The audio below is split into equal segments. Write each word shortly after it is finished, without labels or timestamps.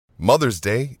Mother's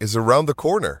Day is around the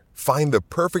corner. Find the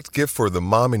perfect gift for the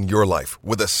mom in your life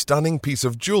with a stunning piece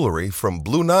of jewelry from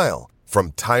Blue Nile.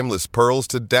 From timeless pearls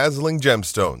to dazzling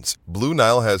gemstones, Blue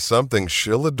Nile has something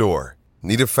she'll adore.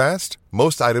 Need it fast?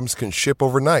 Most items can ship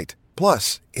overnight.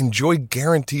 Plus, enjoy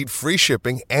guaranteed free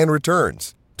shipping and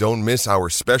returns. Don't miss our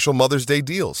special Mother's Day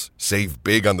deals. Save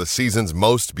big on the season's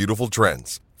most beautiful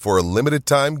trends. For a limited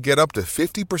time, get up to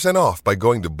 50% off by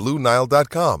going to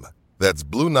BlueNile.com. That's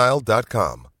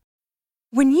BlueNile.com.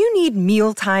 When you need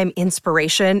mealtime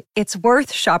inspiration, it's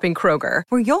worth shopping Kroger,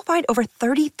 where you'll find over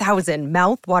 30,000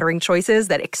 mouth-watering choices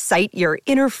that excite your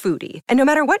inner foodie. And no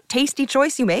matter what tasty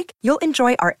choice you make, you'll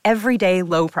enjoy our everyday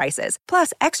low prices,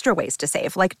 plus extra ways to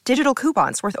save, like digital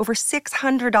coupons worth over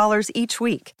 $600 each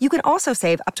week. You can also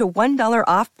save up to $1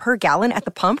 off per gallon at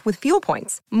the pump with fuel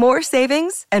points. More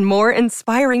savings and more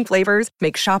inspiring flavors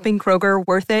make shopping Kroger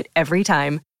worth it every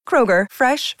time. Kroger,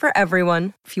 fresh for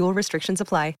everyone. Fuel restrictions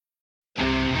apply.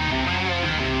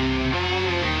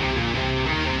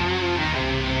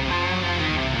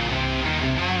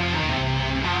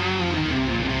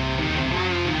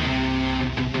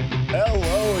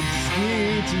 Hello and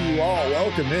ski to you all.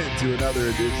 Welcome into another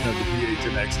edition of the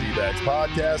PHNX D-Backs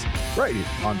podcast, right here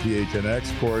on PHNX.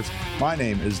 Of course, my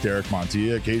name is Derek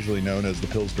Montilla, occasionally known as the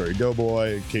Pillsbury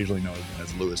Doughboy, occasionally known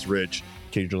as Lewis Rich,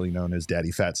 occasionally known as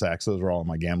Daddy Fat Sacks. Those are all in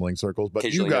my gambling circles. But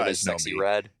you guys know Sexy me.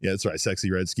 Red. Yeah, that's right,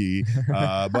 Sexy Red Ski.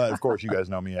 But of course, you guys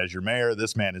know me as your mayor.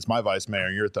 This man is my vice mayor,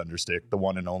 your Thunderstick, the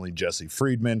one and only Jesse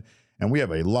Friedman. And we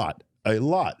have a lot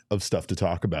of stuff to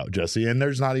talk about, Jesse. And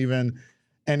there's not even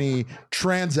any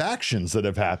transactions that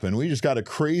have happened. We just got a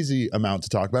crazy amount to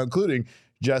talk about, including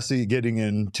Jesse getting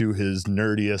into his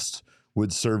nerdiest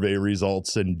with survey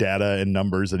results and data and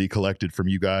numbers that he collected from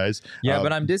you guys. Yeah,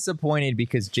 but I'm disappointed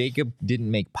because Jacob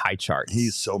didn't make pie charts.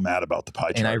 He's so mad about the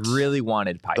pie charts. And I really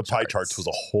wanted pie charts. The pie charts was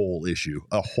a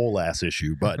whole ass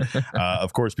issue. But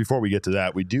of course, before we get to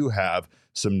that, we do have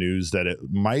some news that it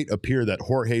might appear that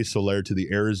Jorge Soler to the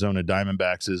Arizona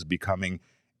Diamondbacks is becoming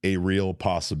a real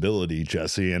possibility,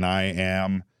 Jesse, and I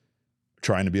am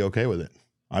trying to be okay with it.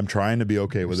 I'm trying to be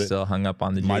okay with it. Still hung up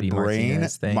on the JD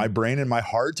Martinez thing. My brain and my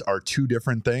heart are two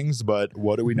different things, but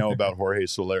what do we know about Jorge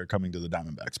Soler coming to the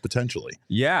Diamondbacks, potentially?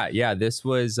 Yeah. This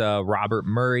was Robert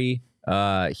Murray.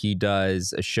 He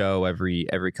does a show every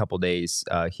couple days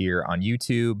here on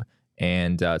YouTube,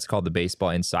 and it's called The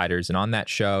Baseball Insiders. And on that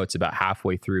show, it's about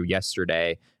halfway through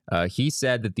yesterday, he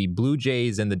said that the Blue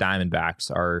Jays and the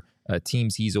Diamondbacks are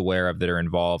teams he's aware of that are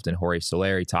involved in Jorge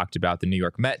Soler. He talked about the New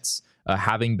York Mets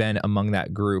having been among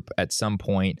that group at some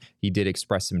point. He did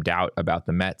express some doubt about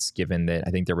the Mets, given that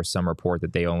I think there was some report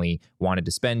that they only wanted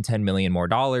to spend $10 million more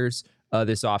this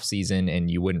offseason,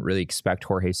 and you wouldn't really expect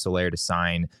Jorge Soler to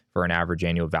sign for an average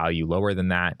annual value lower than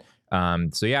that.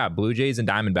 So yeah, Blue Jays and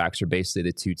Diamondbacks are basically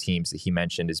the two teams that he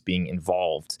mentioned as being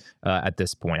involved at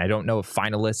this point. I don't know if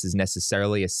finalist is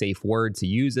necessarily a safe word to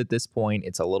use at this point.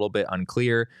 It's a little bit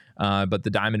unclear, but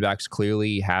the Diamondbacks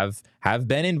clearly have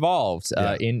been involved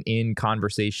in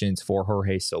conversations for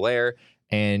Jorge Soler.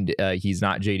 And he's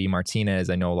not JD Martinez.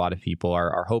 I know a lot of people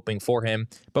are hoping for him.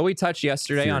 But we touched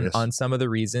yesterday on some of the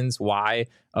reasons why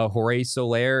Jorge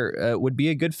Soler would be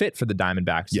a good fit for the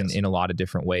Diamondbacks in a lot of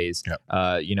different ways.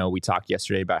 Yep. We talked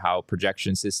yesterday about how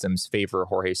projection systems favor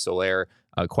Jorge Soler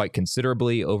quite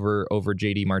considerably over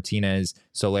JD Martinez.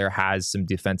 Soler has some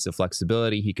defensive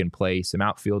flexibility. He can play some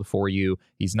outfield for you.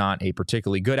 He's not a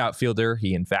particularly good outfielder.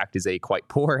 He, in fact, is a quite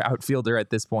poor outfielder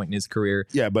at this point in his career.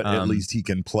 Yeah, but at least he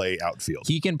can play outfield.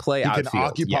 He can play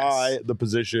outfield. He can occupy the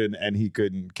position, and he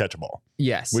could catch a ball.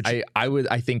 Yes,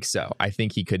 I think so. I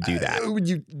think he could do that.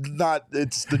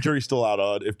 It's the jury's still out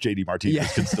on if JD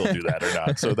Martinez can still do that or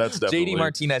not. So that's definitely JD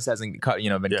Martinez hasn't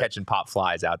been catching pop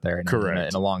flies out there in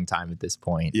a long time at this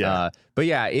point. Yeah. But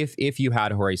yeah, if you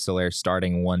had Jorge Soler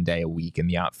starting one day a week in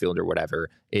the outfield or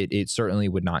whatever, it certainly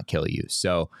would not kill you.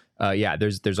 So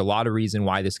there's a lot of reason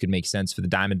why this could make sense for the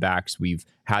Diamondbacks. We've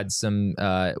had some,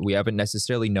 we haven't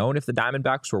necessarily known if the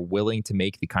Diamondbacks were willing to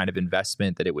make the kind of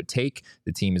investment that it would take.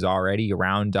 The team is already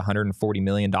around $140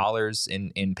 million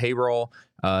in payroll.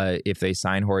 If they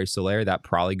sign Jorge Soler, that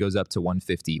probably goes up to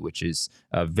 150, which is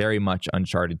very much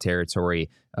uncharted territory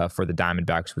for the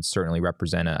Diamondbacks, would certainly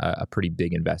represent a pretty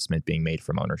big investment being made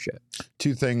from ownership.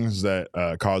 Two things that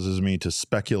causes me to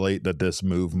speculate that this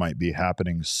move might be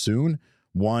happening soon.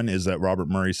 One is that Robert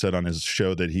Murray said on his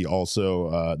show that he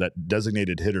also that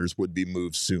designated hitters would be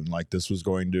moved soon. Like this was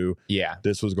going to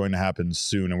happen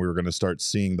soon, and we were going to start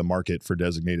seeing the market for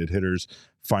designated hitters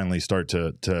finally start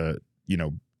to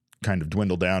kind of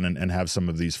dwindle down and have some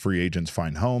of these free agents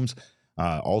find homes.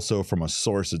 Also, from a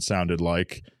source, it sounded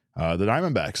like the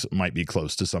Diamondbacks might be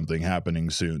close to something happening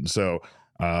soon. So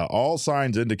all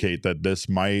signs indicate that this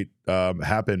might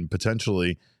happen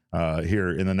potentially here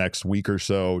in the next week or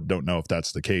so. Don't know if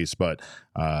that's the case, but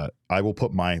I will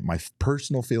put my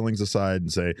personal feelings aside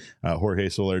and say Jorge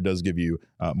Soler does give you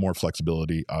more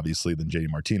flexibility, obviously, than JD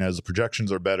Martinez. The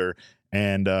projections are better,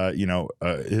 and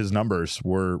his numbers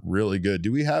were really good.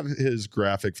 Do we have his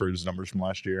graphic for his numbers from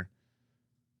last year?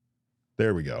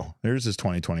 There we go. There's his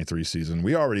 2023 season.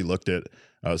 We already looked at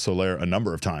Soler a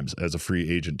number of times as a free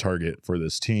agent target for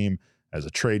this team, as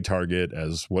a trade target,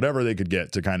 as whatever they could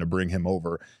get to kind of bring him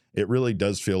over. It really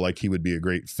does feel like he would be a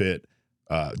great fit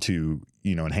to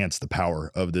enhance the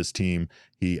power of this team.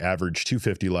 He averaged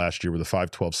 250 last year with a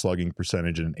 512 slugging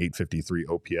percentage and an 853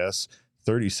 OPS,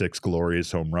 36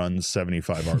 glorious home runs,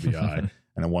 75 RBI,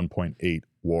 and a 1.8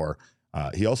 WAR.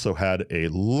 He also had a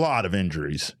lot of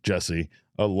injuries, Jesse.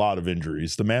 A lot of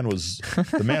injuries. The man was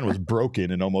broken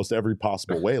in almost every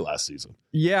possible way last season.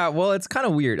 Yeah, well, it's kind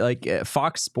of weird. Like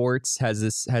Fox Sports has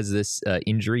this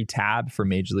injury tab for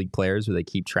Major League players where they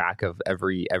keep track of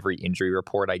every injury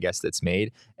report, I guess, that's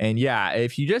made. And yeah,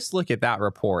 if you just look at that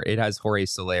report, it has Jorge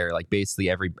Soler, like basically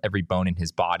every bone in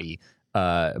his body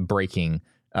breaking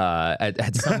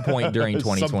at some point during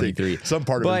 2023. some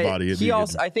part of his body. He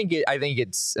also, I think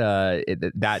it's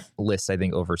that list, I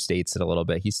think, overstates it a little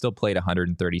bit. He still played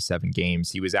 137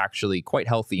 games. He was actually quite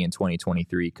healthy in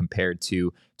 2023 compared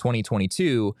to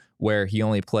 2022, where he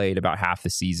only played about half the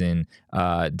season,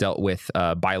 dealt with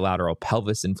bilateral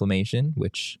pelvis inflammation,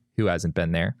 which who hasn't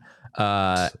been there?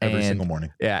 Every single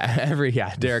morning.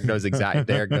 Derek knows exactly.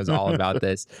 Derek knows all about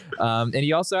this. And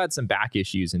he also had some back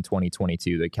issues in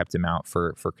 2022 that kept him out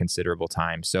for considerable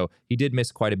time. So he did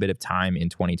miss quite a bit of time in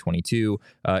 2022.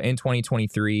 In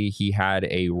 2023, he had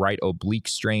a right oblique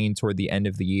strain toward the end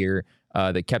of the year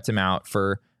that kept him out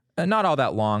for not all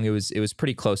that long. It was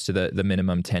pretty close to the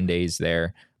minimum 10 days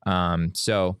there.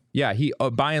 So yeah, he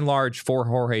by and large, for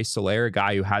Jorge Soler, a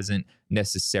guy who hasn't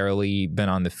necessarily been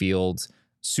on the field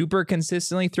super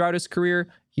consistently throughout his career,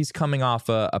 he's coming off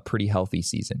a pretty healthy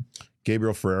season.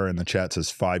 Gabriel Ferreira in the chat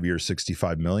says 5 years,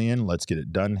 $65 million. Let's get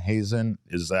it done, Hazen.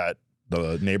 Is that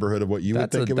the neighborhood of what you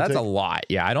would think it would take? That's a lot.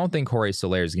 Yeah, I don't think Jorge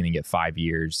Soler is going to get 5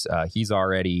 years. He's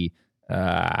already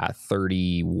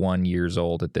 31 years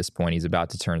old at this point. He's about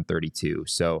to turn 32.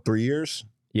 So 3 years?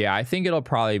 Yeah, I think it'll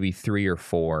probably be 3 or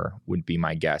 4 would be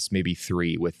my guess. Maybe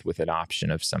 3 with an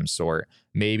option of some sort.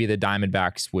 Maybe the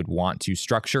Diamondbacks would want to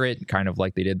structure it kind of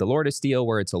like they did the Lourdes deal,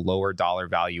 where it's a lower dollar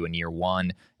value in year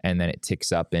 1, and then it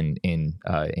ticks up in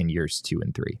years 2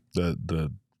 and 3.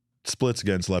 The splits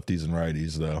against lefties and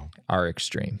righties, though, are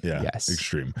extreme. Yeah, yes,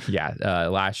 extreme. Yeah,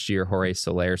 last year Jorge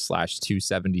Soler slashed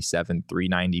 277,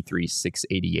 393,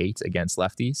 688 against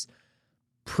lefties.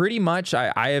 Pretty much,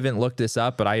 I haven't looked this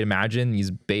up, but I imagine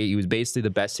he was basically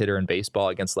the best hitter in baseball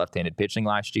against left-handed pitching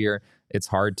last year. It's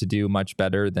hard to do much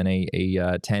better than a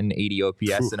 1080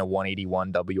 OPS and a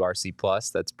 181 WRC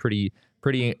plus. That's pretty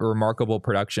remarkable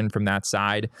production from that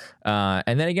side.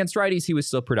 And then against righties, he was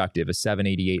still productive, a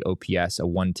 788 OPS, a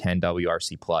 110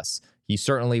 WRC plus. He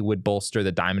certainly would bolster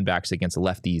the Diamondbacks against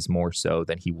lefties more so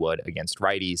than he would against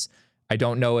righties. I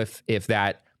don't know if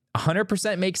that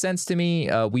 100% makes sense to me.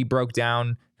 We broke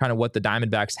down kind of what the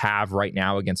Diamondbacks have right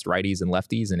now against righties and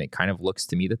lefties, and it kind of looks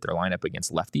to me that their lineup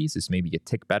against lefties is maybe a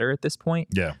tick better at this point.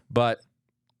 Yeah. But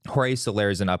Jorge Soler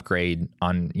is an upgrade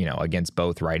on, against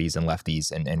both righties and lefties,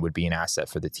 and would be an asset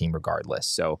for the team regardless.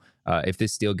 So if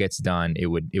this deal gets done, it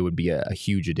would be a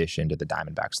huge addition to the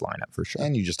Diamondbacks lineup for sure.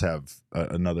 And you just have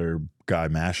another guy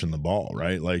mashing the ball,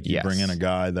 right? Like you bring in a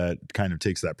guy that kind of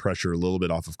takes that pressure a little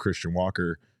bit off of Christian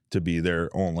Walker to be their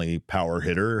only power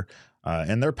hitter.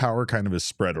 And their power kind of is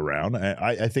spread around.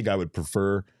 I think I would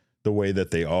prefer the way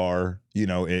that they are,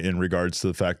 in regards to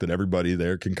the fact that everybody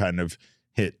there can kind of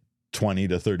hit 20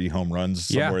 to 30 home runs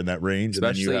somewhere in that range.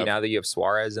 Especially now that you have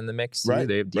Suarez in the mix. Too.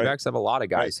 The D-backs have a lot of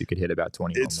guys who could hit about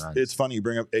 20 home runs. It's funny you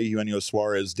bring up Eugenio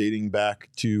Suarez dating back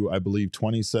to, I believe,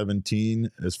 2017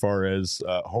 as far as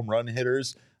home run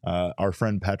hitters. Our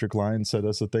friend Patrick Lyons sent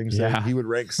us a thing saying he would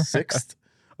rank 6th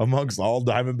amongst all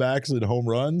Diamondbacks in home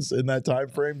runs in that time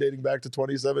frame dating back to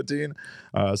 2017,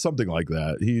 something like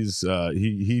that.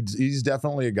 He's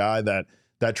definitely a guy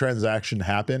that transaction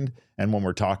happened. And when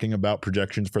we're talking about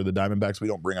projections for the Diamondbacks, we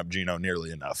don't bring up Gino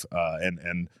nearly enough,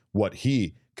 and what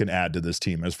he can add to this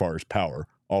team as far as power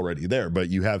already there. But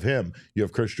you have him, you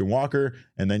have Christian Walker,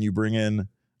 and then you bring in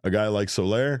a guy like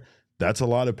Soler. That's a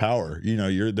lot of power.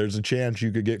 There's a chance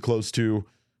you could get close to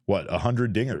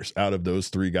 100 dingers out of those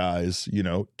 3 guys,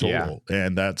 total.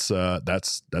 And that's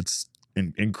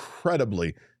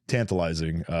incredibly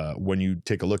tantalizing when you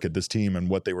take a look at this team and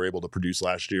what they were able to produce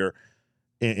last year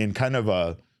in kind of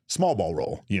a small ball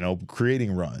role,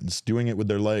 creating runs, doing it with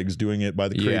their legs, doing it by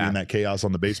creating that chaos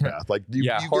on the base path. Like,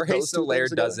 Jorge Soler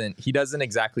doesn't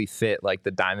exactly fit like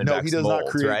the Diamondbacks no, he does mold,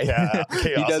 not create right?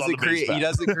 He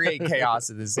doesn't create chaos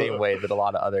in the same way that a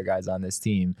lot of other guys on this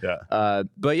team. Yeah.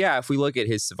 But yeah, if we look at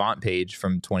his Savant page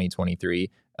from 2023,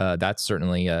 that's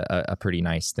certainly a pretty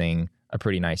nice thing. A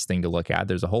pretty nice thing to look at.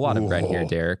 There's a whole lot of red here,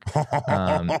 Derek.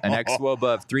 An xWOBA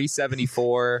of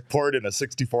 374. Pour it in a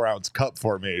 64-ounce cup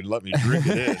for me. Let me drink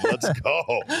it in. Let's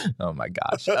go. Oh my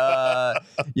gosh.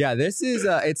 Yeah, this is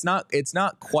it's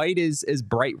not quite as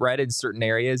bright red in certain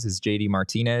areas as JD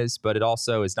Martinez, but it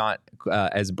also is not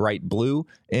as bright blue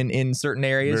in certain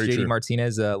areas. Very JD true.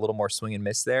 Martinez a little more swing and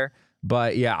miss there.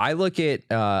 But yeah, I look at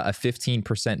a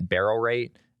 15% barrel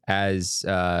rate as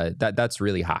that's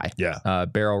really high. Yeah.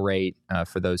 Barrel rate,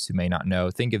 for those who may not know,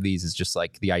 think of these as just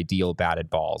like the ideal batted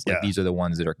balls. Like these are the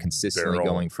ones that are consistently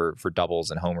going for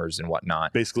doubles and homers and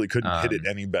whatnot. Basically couldn't hit it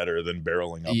any better than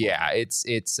barreling up. Yeah, it's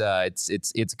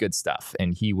good stuff.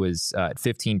 And he was at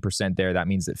 15% there. That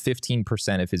means that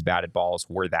 15% of his batted balls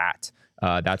were that.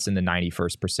 That's in the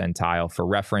 91st percentile. For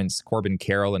reference, Corbin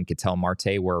Carroll and Ketel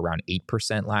Marte were around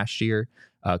 8% last year.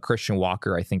 Christian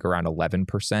Walker, I think, around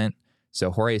 11%. So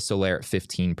Jorge Soler at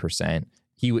 15%.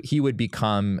 He would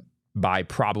become, by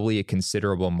probably a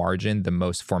considerable margin, the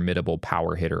most formidable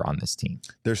power hitter on this team.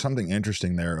 There's something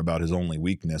interesting there about his only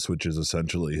weakness, which is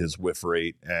essentially his whiff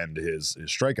rate and his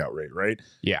strikeout rate, right?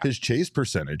 Yeah. His chase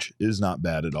percentage is not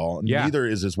bad at all. Neither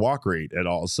is his walk rate at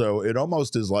all. So it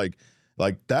almost is like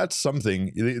that's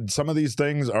something. Some of these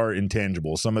things are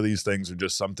intangible. Some of these things are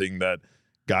just something that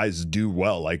guys do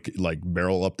well, like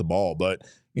barrel up the ball. But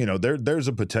there's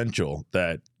a potential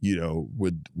that,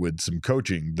 with some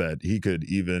coaching, that he could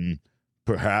even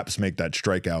perhaps make that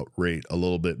strikeout rate a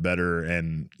little bit better.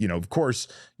 And, of course,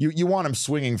 you want him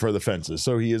swinging for the fences.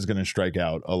 So he is going to strike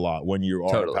out a lot when you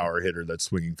are a power hitter that's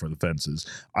swinging for the fences.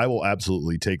 I will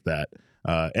absolutely take that.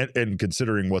 And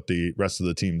considering what the rest of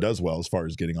the team does well as far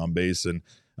as getting on base, and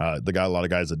they got a lot of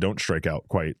guys that don't strike out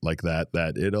quite like that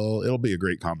it'll be a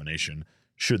great combination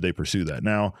should they pursue that.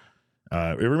 Now,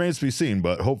 it remains to be seen,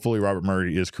 but hopefully Robert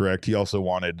Murray is correct. He also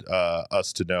wanted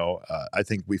us to know, I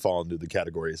think we fall into the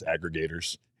category as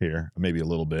aggregators here, maybe a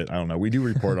little bit. I don't know. We do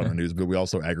report on the news, but we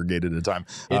also aggregate at a time.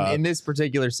 In this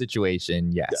particular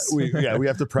situation, yes. We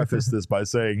have to preface this by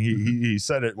saying he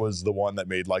said it was the one that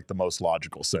made like the most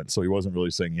logical sense. So he wasn't really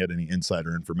saying he had any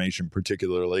insider information,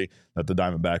 particularly that the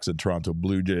Diamondbacks and Toronto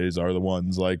Blue Jays are the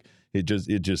ones. Like it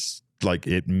just like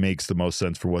it makes the most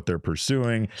sense for what they're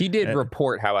pursuing. He did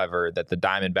report, however, that the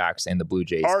Diamondbacks and the Blue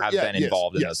Jays have been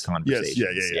involved in those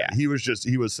conversations. Yeah. He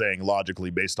was saying logically,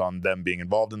 based on them being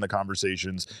involved in the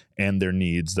conversations and their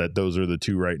needs, that those are the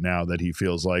two right now that he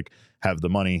feels like have the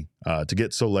money to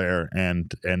get Soler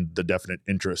and the definite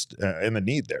interest and the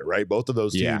need there, right? Both of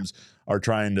those teams are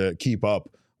trying to keep up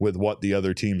with what the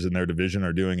other teams in their division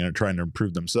are doing and are trying to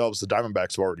improve themselves. The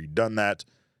Diamondbacks have already done that.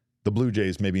 The Blue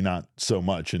Jays maybe not so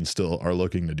much and still are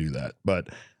looking to do that. But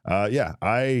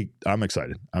I'm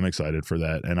excited. I'm excited for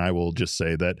that. And I will just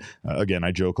say that, again,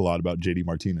 I joke a lot about JD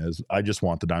Martinez. I just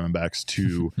want the Diamondbacks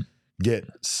to get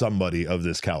somebody of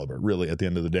this caliber, really, at the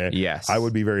end of the day. Yes. I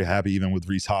would be very happy even with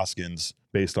Rhys Hoskins,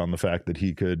 based on the fact that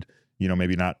he could,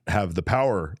 maybe not have the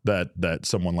power that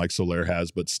someone like Soler has,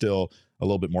 but still a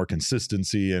little bit more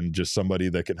consistency and just somebody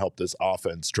that can help this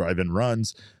offense drive in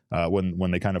runs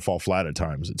when they kind of fall flat at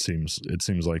times. It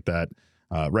seems like that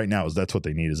right now that's what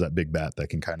they need, is that big bat that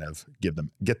can kind of get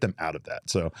them out of that.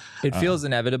 So it feels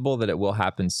inevitable that it will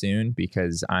happen soon,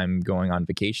 because I'm going on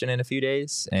vacation in a few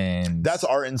days, and that's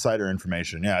our insider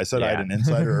information. Yeah, I said I had an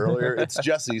insider earlier. It's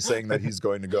Jesse saying that he's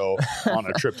going to go on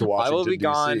a trip to Washington. I will be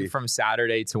gone DC. from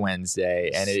Saturday to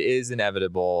Wednesday, and it is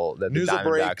inevitable that News the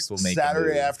Diamondbacks will make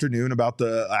Saturday afternoon about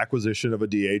the acquisition of a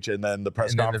DH, and then the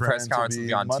press conference will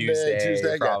be on Monday,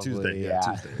 Tuesday. Tuesday,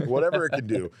 whatever it can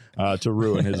do to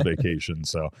ruin his vacation.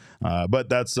 So, but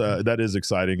that is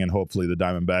exciting, and hopefully the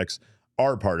Diamondbacks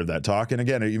are part of that talk. And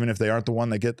again, even if they aren't the one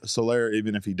that get Soler,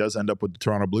 even if he does end up with the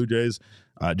Toronto Blue Jays,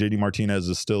 JD Martinez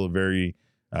is still a very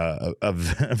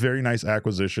nice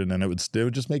acquisition, and it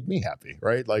would just make me happy,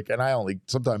 right? Like, and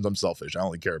sometimes I'm selfish. I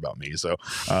only care about me. So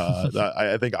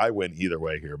I think I win either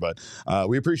way here. But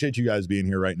we appreciate you guys being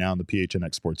here right now on the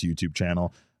PHNX Sports YouTube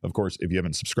channel. Of course, if you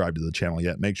haven't subscribed to the channel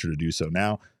yet, make sure to do so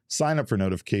now. Sign up for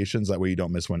notifications. That way you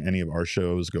don't miss when any of our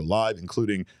shows go live,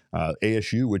 including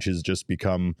ASU, which has just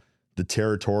become the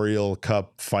Territorial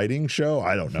Cup fighting show.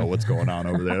 I don't know what's going on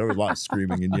over there. There was a lot of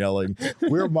screaming and yelling.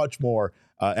 We're much more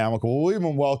amicable. We'll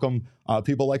even welcome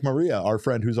people like Maria, our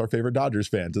friend who's our favorite Dodgers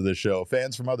fan, to this show.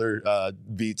 Fans from other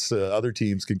beats, other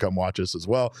teams can come watch us as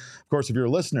well. Of course, if you're a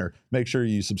listener, make sure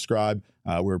you subscribe.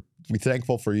 We're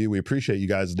thankful for you. We appreciate you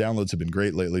guys. The downloads have been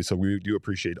great lately, so we do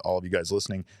appreciate all of you guys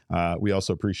listening. We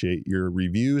also appreciate your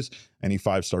reviews. Any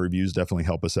 5-star reviews definitely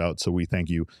help us out, so we thank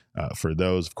you for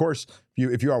those. Of course,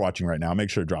 if you are watching right now, make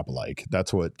sure to drop a like.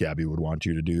 That's what Gabby would want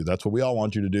you to do. That's what we all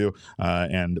want you to do.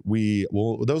 And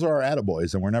those are our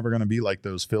attaboys, and we're never going to be like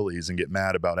those Phillies and get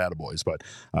mad about attaboys. But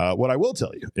what I will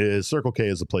tell you is Circle K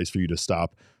is a place for you to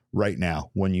stop right now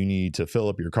when you need to fill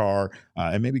up your car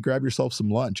and maybe grab yourself some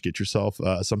lunch, get yourself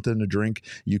something to drink.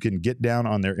 You can get down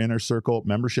on their Inner Circle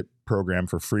membership program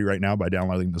for free right now by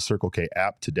downloading the Circle K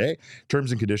app today.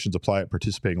 Terms and conditions apply at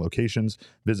participating locations.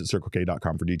 Visit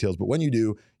CircleK.com for details. But when you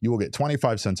do, you will get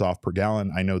 25 cents off per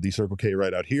gallon. I know the Circle K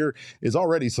right out here is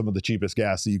already some of the cheapest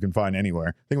gas that you can find anywhere.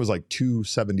 I think it was like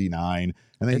 $2.79.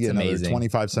 And then you get another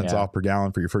 25 cents off per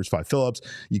gallon for your first 5 fill-ups.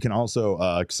 You can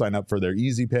also sign up for their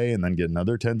Easy Pay and then get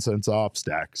another 10 cents off.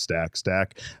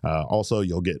 Stack. Also,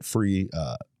 you'll get free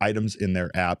items in their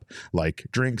app like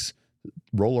drinks,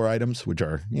 roller items, which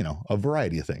are, a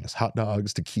variety of things, hot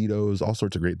dogs, taquitos, all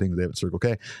sorts of great things they have at Circle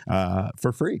K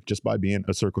for free just by being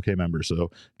a Circle K member. So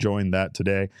join that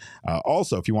today.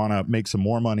 Also, if you want to make some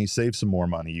more money, save some more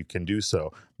money, you can do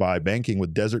so by banking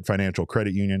with Desert Financial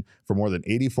Credit Union. For more than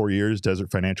 84 years, Desert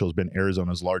Financial has been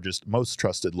Arizona's largest, most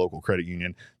trusted local credit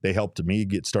union. They helped me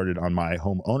get started on my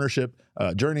home ownership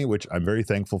journey, which I'm very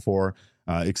thankful for.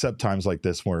 Except times like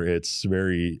this where it's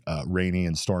very rainy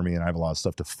and stormy and I have a lot of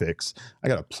stuff to fix. I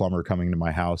got a plumber coming to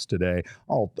my house today.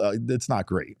 It's not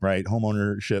great, right? Home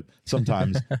ownership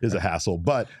sometimes is a hassle,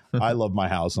 but I love my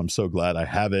house. I'm so glad I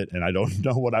have it, and I don't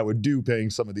know what I would do paying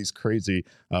some of these crazy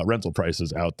rental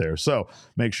prices out there. So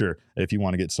make sure if you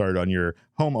want to get started on your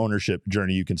home ownership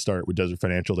journey, you can start with Desert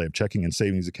Financial. They have checking and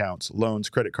savings accounts, loans,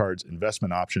 credit cards,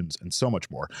 investment options, and so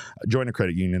much more. Join a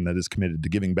credit union that is committed to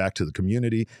giving back to the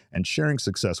community and sharing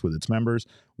success with its members.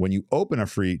 When you open a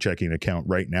free checking account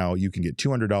right now, you can get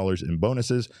 $200 in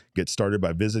bonuses. Get started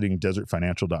by visiting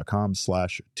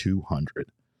desertfinancial.com/200.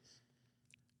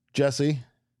 Jesse,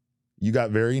 you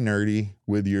got very nerdy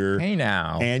with your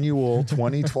annual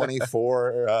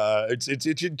 2024. It's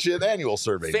an annual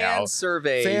survey now. Fan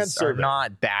surveys are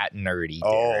not that nerdy,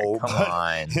 Derek. Come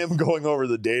on. Him going over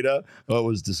the data, it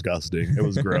was disgusting. It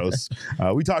was gross.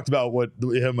 We talked about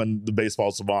him and the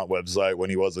Baseball Savant website when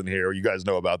he wasn't here. You guys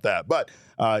know about that. But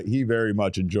he very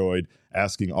much enjoyed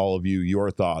asking all of you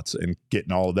your thoughts and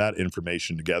getting all of that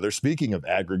information together. Speaking of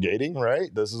aggregating,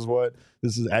 right? This is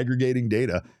aggregating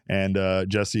data. And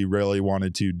Jesse really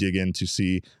wanted to dig in to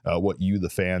see what you, the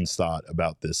fans, thought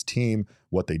about this team,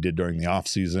 what they did during the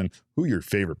offseason, who your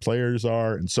favorite players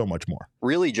are, and so much more.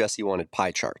 Really, Jesse wanted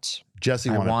pie charts. Jesse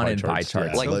wanted pie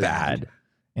charts. Like bad.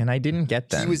 And I didn't get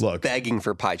them. He was begging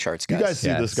for pie charts, guys. You guys see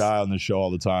this guy on the show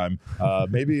all the time.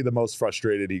 Maybe the most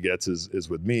frustrated he gets is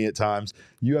with me at times.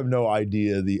 You have no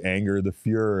idea the anger, the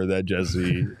furor that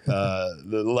Jesse,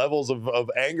 the levels of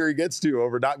anger he gets to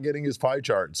over not getting his pie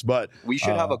charts. But we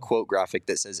should have a quote graphic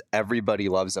that says, "Everybody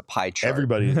loves a pie chart."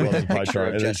 Everybody loves a pie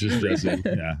chart. And it's just Jesse.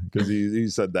 Yeah, because he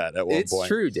said that at one point. It's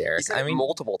true, Derek. I mean,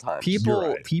 multiple times.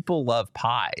 People love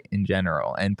pie in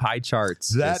general, and pie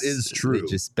charts. That is true. They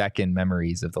just beckon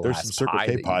memories of the There's last some Circle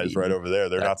K pies right over there.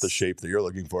 They're not the That's- shape that you're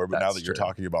looking for, but now that you're true.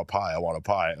 talking about pie, I want a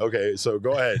pie. Okay, so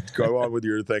go ahead. Go on with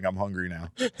your thing. I'm hungry now.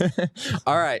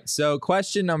 All right. So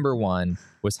question number 1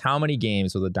 was, how many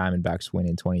games will the Diamondbacks win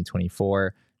in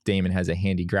 2024? Damon has a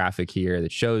handy graphic here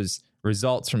that shows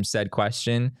results from said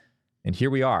question. And here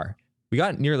we are. We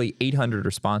got nearly 800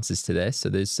 responses to this. So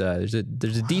there's a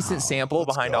decent sample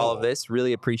behind all of this.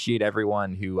 Really appreciate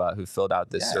everyone who filled out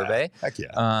this survey. Heck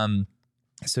yeah.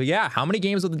 So how many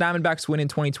games will the Diamondbacks win in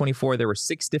 2024? There were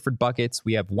 6 different buckets.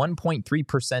 We have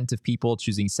 1.3% of people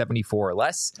choosing 74 or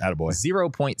less. Attaboy.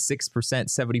 0.6%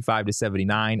 75 to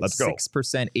 79. Let's go.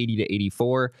 6% 80 to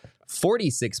 84.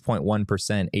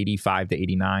 46.1% 85 to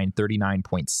 89.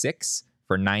 39.6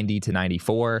 for 90 to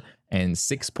 94. And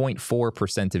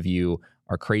 6.4% of you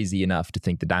are crazy enough to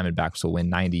think the Diamondbacks will win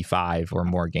 95 or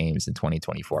more games in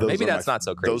 2024. Maybe that's not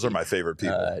so crazy. Those are my favorite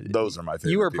people. Those are my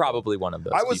favorite. You were people. probably one of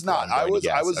those. I was people, not. I'm going to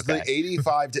I was guess. the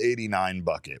 85 to 89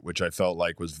 bucket, which I felt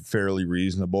like was fairly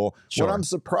reasonable. Sure. What I'm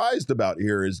surprised about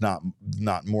here is not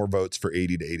more votes for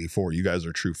 80 to 84. You guys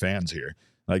are true fans here.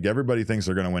 Like, everybody thinks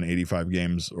they're going to win 85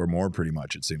 games or more, pretty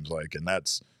much, it seems like, and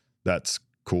that's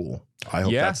Cool. I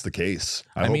hope that's the case.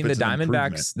 I mean, the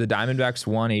Diamondbacks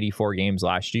won 84 games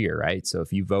last year, right? So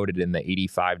if you voted in the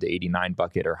 85 to 89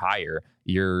 bucket or higher,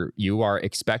 you are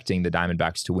expecting the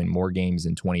Diamondbacks to win more games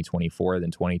in 2024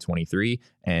 than 2023,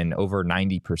 and over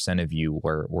 90% of you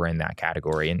were in that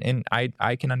category, and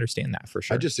I can understand that for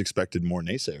sure. I just expected more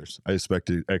naysayers. I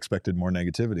expected more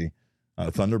negativity.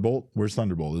 Thunderbolt, where's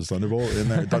Thunderbolt? Is Thunderbolt in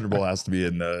there? Thunderbolt has to be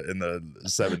in the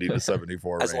 70 to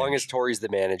 74 as range. long as Torrey's the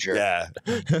manager. Yeah,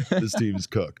 this team's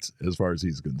cooked as far as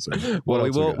he's concerned.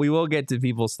 Well, we will get to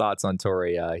people's thoughts on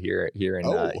Torrey here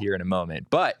in a moment.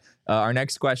 But our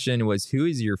next question was, who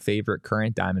is your favorite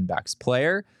current Diamondbacks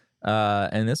player?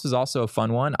 And this was also a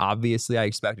fun one. Obviously, I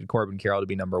expected Corbin Carroll to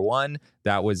be number one.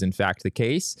 That was, in fact, the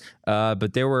case.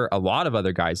 But there were a lot of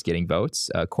other guys getting votes.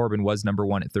 Corbin was number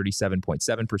one at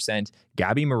 37.7%.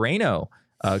 Gabby Moreno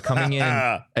coming in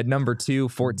at number two,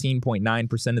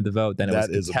 14.9% of the vote. Then it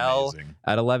was Patel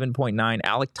at 11.9%.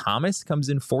 Alec Thomas comes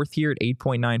in fourth here at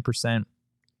 8.9%.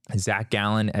 Zach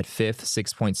Gallen at fifth,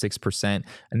 6.6%.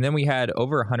 And then we had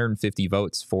over 150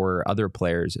 votes for other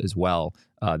players as well.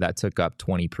 That took up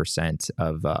 20%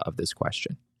 of this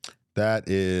question. That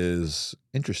is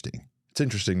interesting. It's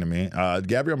interesting to me.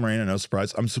 Gabriel Moreno, no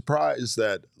surprise. I'm surprised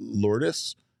that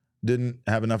Lourdes didn't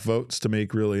have enough votes to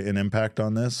make really an impact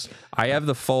on this. I have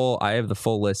the full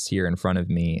list here in front of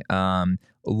me.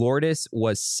 Lourdes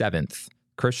was seventh.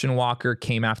 Christian Walker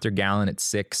came after Gallen at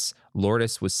 6.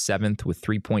 Lourdes was 7th with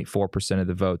 3.4% of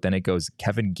the vote. Then it goes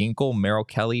Kevin Ginkel, Merrill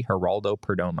Kelly, Geraldo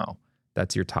Perdomo.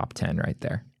 That's your top 10 right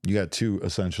there. You got two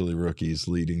essentially rookies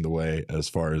leading the way as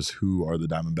far as who are the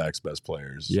Diamondbacks' best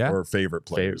players or favorite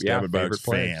players. Diamondbacks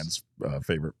fans' favorite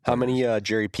players. How many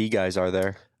Jerry P guys are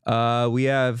there? We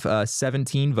have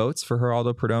 17 votes for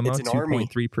Geraldo Perdomo,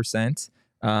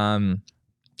 2.3%.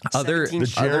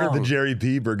 The Jerry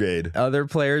P brigade. Other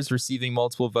players receiving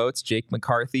multiple votes: Jake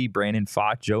McCarthy, Brandon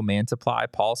Fott, Joe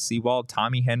Mantiply, Paul Sewald,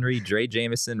 Tommy Henry, Dre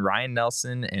Jameson, Ryan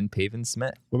Nelson, and Paven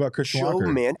Smith. What about Christian Walker?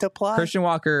 Joe Mantiply? Christian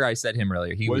Walker, I said him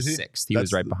earlier. He was sixth. He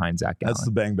was right behind Zach Gallen. That's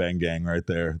the Bang Bang Gang right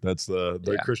there. That's the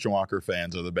Christian Walker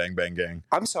fans are the Bang Bang Gang.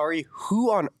 I'm sorry.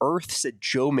 Who on earth said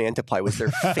Joe Mantiply was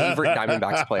their favorite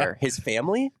Diamondbacks player? His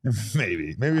family?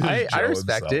 Maybe. I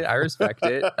respect it. I respect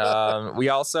it. We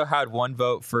also had one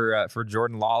vote for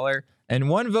Jordan Lawler and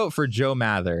one vote for Joe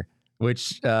Mather,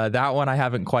 which that one I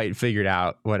haven't quite figured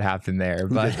out what happened there.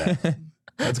 But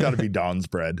that's got to be Don's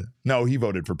bread. No, he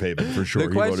voted for Paven for sure.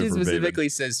 The question specifically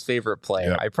says favorite player.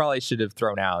 Yep. I probably should have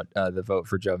thrown out the vote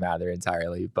for Joe Mather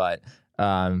entirely, but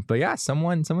yeah,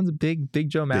 someone's a big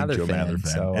Joe Mather fan.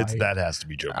 So that has to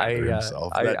be Joe Mather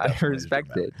himself. I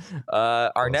respect it.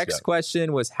 Our next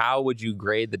question was, how would you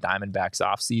grade the Diamondbacks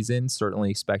offseason?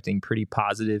 Certainly expecting pretty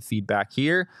positive feedback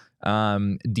here.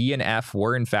 D and F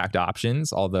were in fact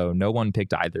options, although no one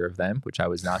picked either of them, which I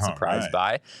was not surprised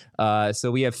by. So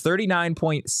we have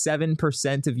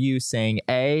 39.7% of you saying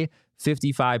A,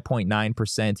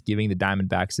 55.9% giving the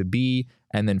Diamondbacks a B,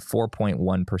 and then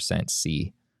 4.1%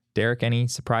 C. Derek, any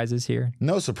surprises here?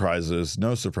 No surprises,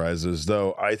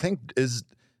 though. I think is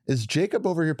Jacob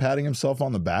over here patting himself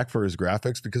on the back for his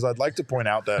graphics? Because I'd like to point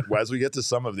out that as we get to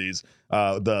some of these,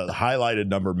 the highlighted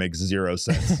number makes 0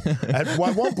 sense. At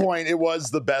one point, it was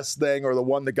the best thing or the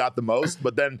one that got the most,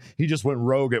 but then he just went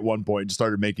rogue at one point and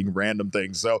started making random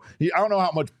things. So I don't know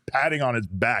how much patting on his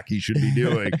back he should be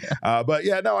doing. But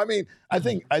yeah, no, I mean, I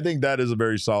think that is a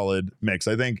very solid mix.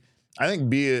 I think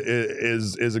B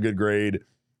is a good grade.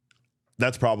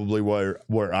 That's probably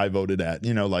where I voted at.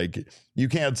 You know, like, you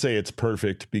can't say it's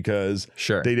perfect because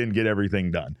they didn't get everything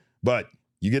done, but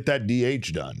you get that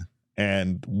DH done,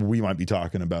 and we might be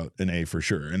talking about an A for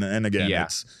sure. And again,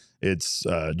 it's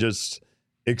just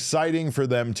exciting for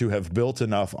them to have built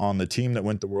enough on the team that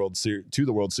went to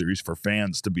the World Series for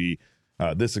fans to be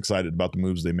this excited about the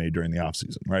moves they made during the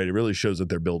offseason, right? It really shows that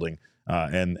they're building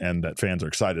and that fans are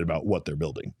excited about what they're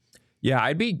building. Yeah,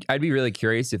 I'd be really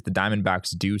curious if the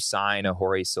Diamondbacks do sign a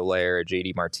Jorge Soler, a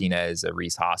JD Martinez, a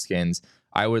Rhys Hoskins.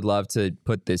 I would love to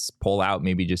put this poll out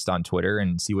maybe just on Twitter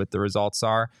and see what the results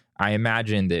are. I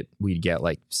imagine that we'd get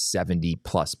like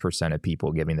 70+% of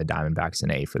people giving the Diamondbacks an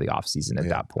A for the offseason at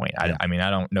that point. I mean, I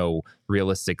don't know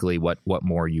realistically what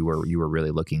more you were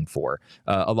really looking for.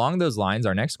 Along those lines,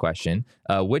 our next question,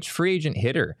 which free agent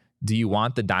hitter do you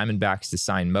want the Diamondbacks to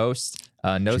sign most?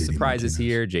 No surprises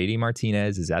here. JD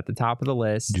Martinez is at the top of the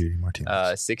list.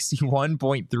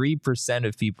 61.3%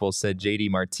 of people said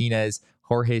JD Martinez.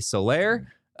 Jorge Soler,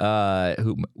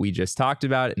 who we just talked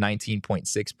about, at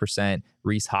 19.6%.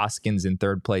 Rhys Hoskins in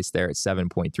third place there at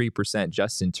 7.3%.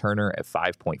 Justin Turner at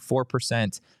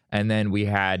 5.4%. And then we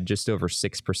had just over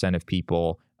 6% of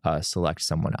people select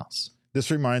someone else. This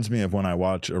reminds me of when I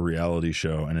watch a reality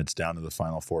show and it's down to the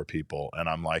final 4 people. And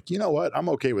I'm like, you know what? I'm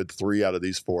okay with 3 out of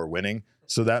these 4 winning.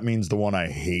 So that means the one I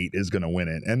hate is going to win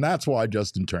it. And that's why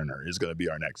Justin Turner is going to be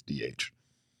our next DH.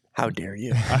 How dare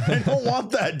you? I don't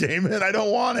want that, Damon. I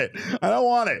don't want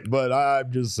it. But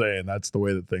I'm just saying that's the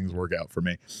way that things work out for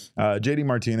me. JD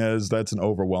Martinez, that's an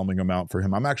overwhelming amount for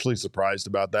him. I'm actually surprised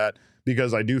about that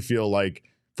because I do feel like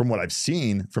from what I've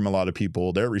seen from a lot of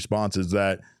people, their response is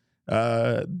that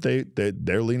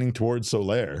they're leaning towards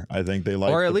Soler. I think they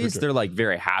like, or at least they're like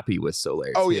very happy with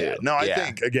Soler. Oh too. yeah, no,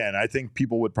 I think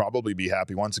people would probably be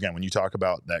happy once again when you talk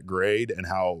about that grade and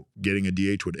how getting a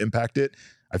DH would impact it.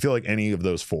 I feel like any of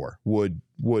those 4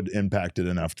 would impact it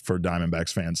enough for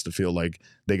Diamondbacks fans to feel like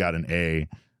they got an A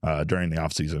during the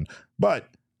offseason. But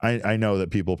I know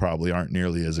that people probably aren't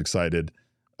nearly as excited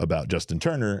about Justin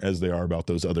Turner as they are about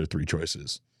those other 3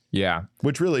 choices. Yeah.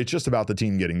 Which really, it's just about the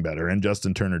team getting better. And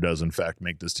Justin Turner does, in fact,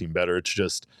 make this team better. It's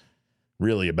just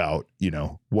really about,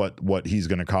 what he's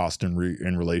going to cost in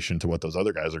relation to what those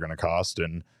other guys are going to cost.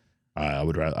 And I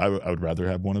would rather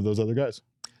have one of those other guys.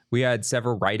 We had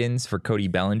several write-ins for Cody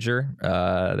Bellinger.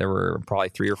 There were probably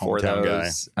 3 or 4 Hometown of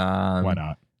those. Why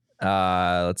not?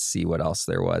 Let's see what else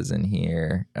there was in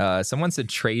here. Someone said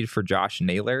trade for Josh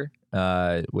Naylor,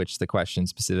 which the question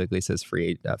specifically says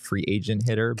free agent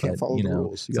hitter. Can't but follow the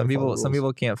rules. Some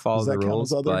people can't follow the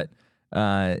rules, but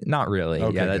not really.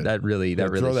 Okay, yeah, good. that really throw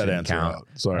that shouldn't answer count. out.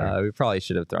 Sorry. We probably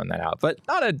should have thrown that out, but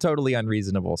not a totally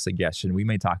unreasonable suggestion. We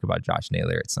may talk about Josh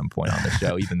Naylor at some point on the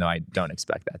show, even though I don't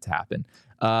expect that to happen.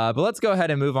 But let's go ahead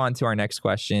and move on to our next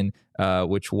question,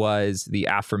 which was the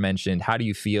aforementioned, how do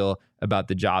you feel about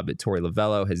the job that Torey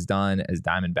Lovullo has done as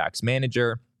Diamondbacks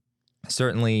manager?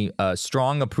 Certainly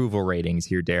strong approval ratings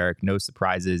here, Derek. No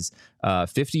surprises.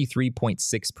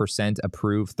 53.6%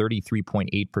 approve,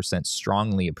 33.8%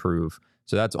 strongly approve.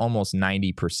 So that's almost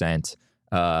 90%.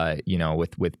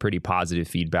 With pretty positive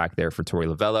feedback there for Torey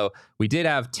Lovullo. We did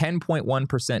have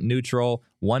 10.1% neutral,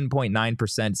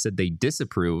 1.9% said they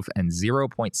disapprove, and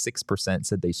 0.6%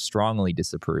 said they strongly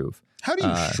disapprove. How do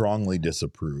you strongly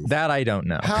disapprove? That I don't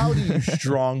know. How do you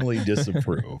strongly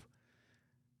disapprove?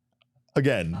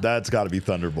 Again, that's got to be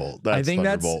Thunderbolt. I think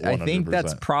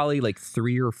that's probably like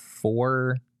 3 or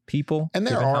 4 people. And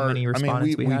there are, how many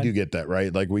respondents we do get that,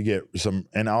 right? Like we get some,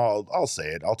 and I'll say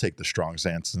it. I'll take the strong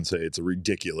stance and say it's a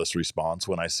ridiculous response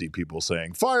when I see people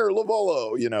saying fire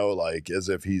Lovullo, like as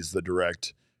if he's the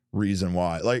direct reason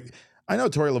why. Like I know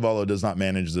Torey Lovullo does not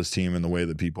manage this team in the way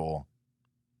that people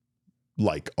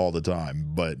like all the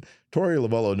time, but Torey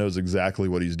Lovullo knows exactly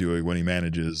what he's doing when he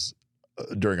manages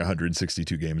during a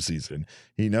 162 game season.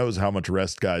 He knows how much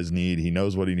rest guys need. He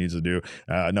knows what he needs to do.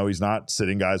 No, he's not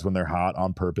sitting guys when they're hot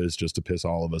on purpose just to piss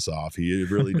all of us off. He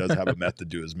really does have a method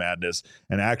to his madness.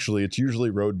 And actually, it's usually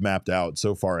road mapped out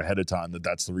so far ahead of time that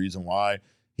that's the reason why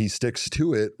he sticks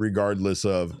to it regardless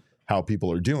of how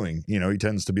people are doing. He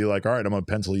tends to be like, all right, I'm going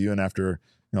to pencil you in after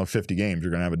 50 games.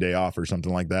 You're going to have a day off or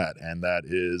something like that. And that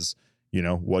is,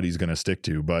 what he's going to stick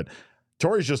to. But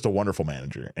Torey's just a wonderful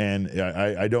manager, and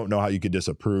I don't know how you could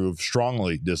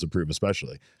strongly disapprove,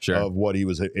 especially of what he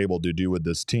was able to do with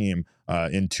this team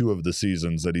in 2 of the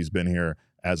seasons that he's been here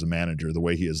as a manager. The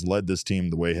way he has led this team,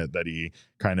 the way that he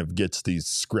kind of gets these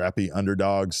scrappy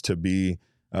underdogs to be,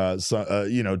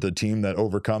 the team that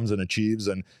overcomes and achieves,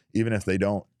 and even if they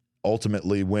don't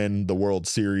ultimately win the World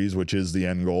Series, which is the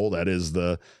end goal, that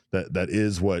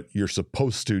is what you're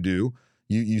supposed to do.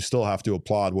 You still have to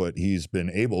applaud what he's been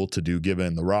able to do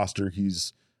given the roster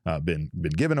he's been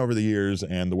given over the years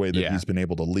and the way that he's been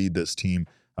able to lead this team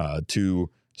to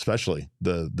especially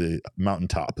the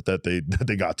mountaintop that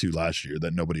they got to last year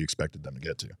that nobody expected them to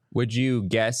get to. Would you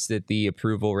guess that the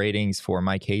approval ratings for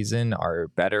Mike Hazen are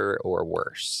better or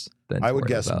worse than I would Torey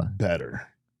guess Lovullo? Better.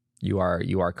 You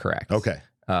are correct. Okay.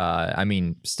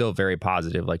 Still very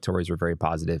positive. Like Torey's were very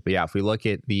positive. But yeah, if we look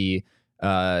at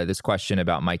this question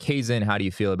about Mike Hazen, how do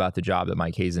you feel about the job that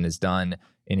Mike Hazen has done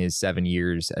in his 7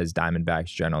 years as Diamondbacks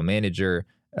general manager?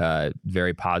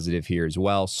 Very positive here as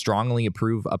well. Strongly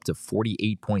approve up to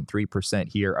 48.3%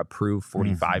 here. Approve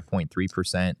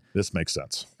 45.3%. This makes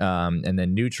sense. And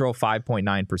then neutral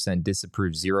 5.9%,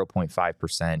 disapprove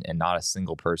 0.5%, and not a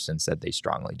single person said they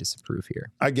strongly disapprove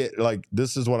here. I get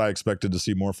this is what I expected to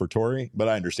see more for Torey, but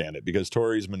I understand it because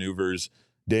Torey's maneuvers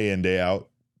day in, day out,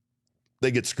 they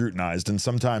get scrutinized, and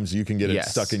sometimes you can get it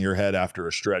stuck in your head after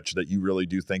a stretch that you really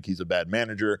do think he's a bad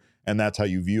manager, and that's how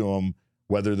you view him,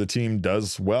 whether the team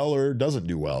does well or doesn't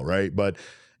do well, right? But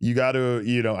you got to,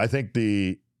 I think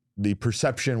the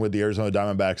perception with the Arizona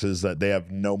Diamondbacks is that they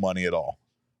have no money at all,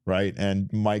 right? And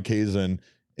Mike Hazen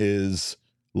is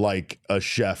like a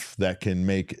chef that can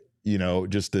make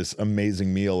just this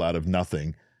amazing meal out of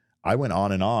nothing. I went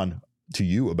on and on to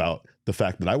you about the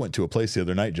fact that I went to a place the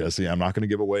other night, Jesse. I'm not going to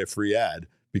give away a free ad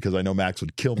because I know Max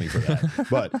would kill me for that.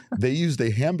 But they used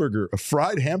a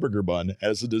fried hamburger bun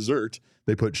as a dessert.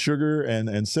 They put sugar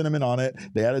and cinnamon on it.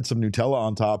 They added some Nutella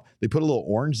on top. They put a little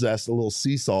orange zest, a little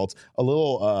sea salt, a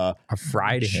little a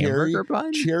fried hamburger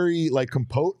bun, cherry like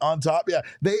compote on top. Yeah,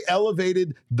 they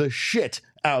elevated the shit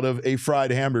out of a fried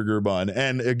hamburger bun.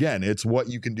 And again, it's what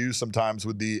you can do sometimes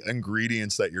with the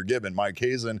ingredients that you're given. Mike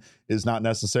Hazen is not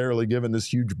necessarily given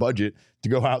this huge budget to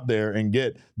go out there and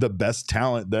get the best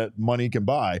talent that money can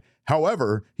buy.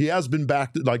 However, he has been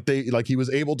backed, like he was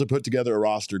able to put together a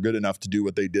roster good enough to do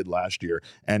what they did last year.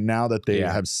 And now that they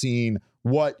have seen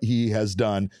what he has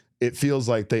done, it feels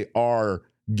like they are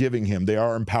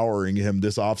empowering him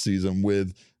this offseason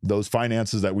with those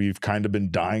finances that we've kind of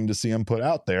been dying to see him put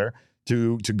out there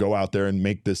to go out there and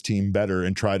make this team better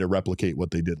and try to replicate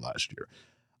what they did last year.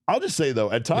 I'll just say,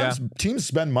 though, at times teams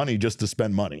spend money just to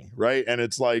spend money, right? And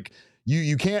it's like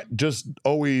you can't just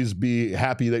always be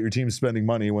happy that your team's spending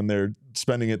money when they're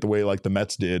spending it the way like the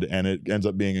Mets did and it ends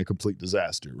up being a complete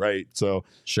disaster, right? So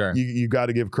sure, you got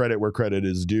to give credit where credit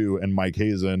is due, and Mike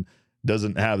Hazen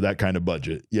doesn't have that kind of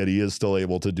budget, yet he is still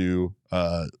able to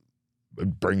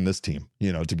bring this team,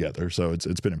 together. So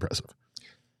it's been impressive.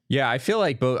 Yeah, I feel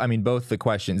like both the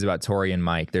questions about Torrey and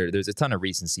Mike, there's a ton of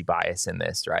recency bias in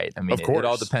this, right? I mean, it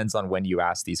all depends on when you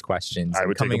ask these questions. I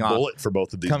would take a bullet for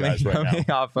both of these guys right now.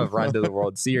 Coming off of run to the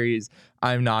World Series,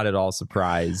 I'm not at all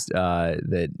surprised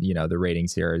that, the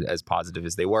ratings here are as positive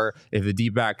as they were. If the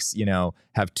D-backs,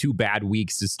 have 2 bad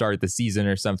weeks to start the season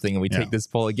or something, and we take this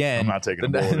poll again, I'm not taking a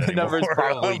bullet anymore. The numbers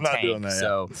probably I'm not tank. doing that,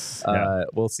 So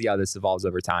we'll see how this evolves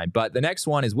over time. But the next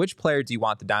one is, which player do you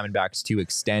want the Diamondbacks to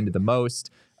extend the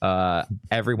most?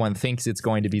 Everyone thinks it's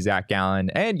going to be Zach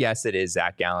Gallen, and yes, it is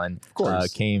Zach Gallen. Of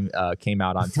course. Came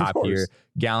out on top here.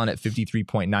 Gallen at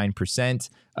 53.9%.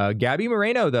 Gabby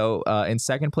Moreno, though, in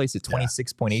second place at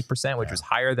 26.8%, which was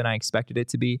higher than I expected it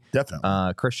to be.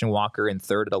 Definitely. Christian Walker in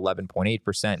third at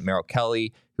 11.8%. Merrill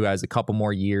Kelly, who has a couple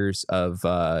more years of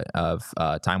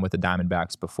time with the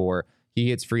Diamondbacks before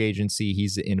he hits free agency,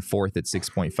 he's in fourth at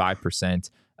 6.5%.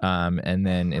 And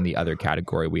then in the other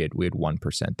category, we had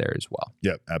 1% there as well.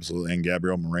 Yep, absolutely. And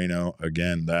Gabriel Moreno,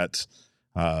 again, that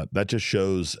just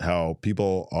shows how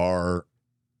people are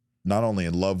not only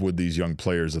in love with these young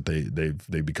players, that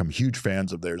they've become huge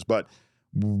fans of theirs, but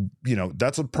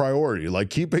that's a priority. Like,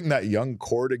 keeping that young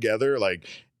core together, like,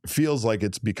 feels like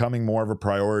it's becoming more of a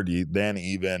priority than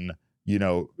even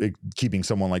keeping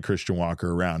someone like Christian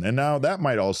Walker around. And now that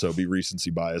might also be recency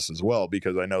bias as well,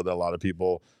 because I know that a lot of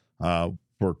people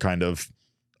were kind of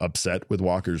upset with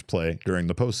Walker's play during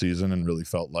the postseason and really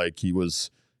felt like he was,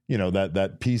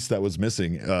 that piece that was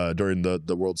missing during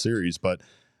the World Series. But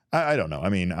I don't know. I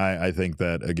mean, I think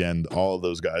that, again, all of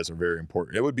those guys are very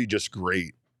important. It would be just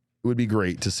great. It would be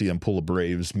great to see him pull a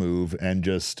Braves move and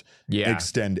just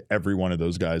extend every one of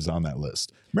those guys on that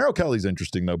list. Merrill Kelly's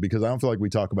interesting, though, because I don't feel like we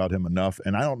talk about him enough.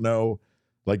 And I don't know,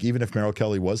 like, even if Merrill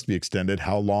Kelly was to be extended,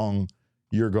 how long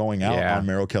you're going out on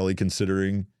Merrill Kelly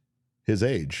considering his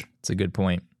age. It's a good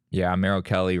point. Yeah, Merrill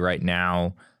Kelly right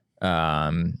now,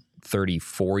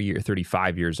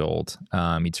 35 years old.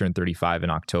 He turned 35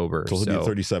 in October. So he'll be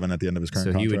 37 at the end of his current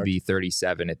contract. So he would be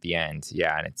 37 at the end.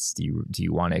 Yeah, and it's do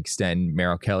you want to extend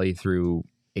Merrill Kelly through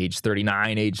age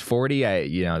 39, age 40? I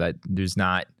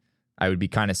would be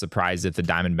kind of surprised if the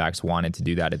Diamondbacks wanted to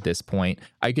do that at this point.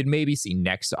 I could maybe see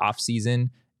next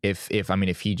offseason if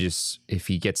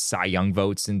he gets Cy Young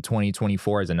votes in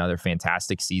 2024 as another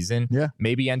fantastic season. Yeah.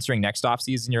 Maybe entering next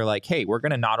offseason, you're like, hey, we're going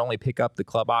to not only pick up the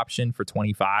club option for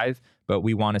 25, but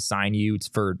we want to sign you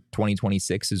for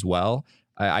 2026 as well.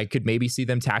 I could maybe see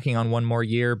them tacking on one more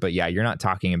year, but yeah, you're not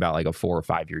talking about like a 4 or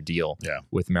 5 year deal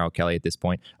with Merrill Kelly at this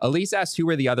point. Elise asked who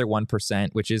were the other 1%,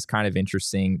 which is kind of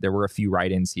interesting. There were a few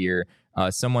write-ins here.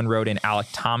 Someone wrote in Alec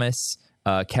Thomas,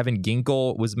 Kevin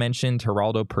Ginkel was mentioned,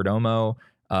 Geraldo Perdomo,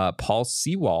 Paul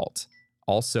Sewald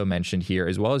also mentioned here,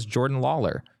 as well as Jordan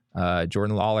Lawler.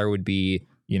 Jordan Lawler would be,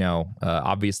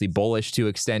 obviously bullish to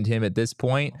extend him at this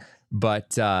point.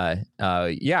 But I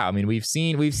mean, we've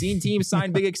seen teams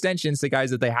sign big extensions to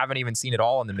guys that they haven't even seen at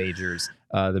all in the majors.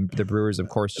 The Brewers, of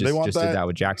course, just did that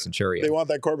with Jackson Chourio. They want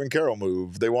that Corbin Carroll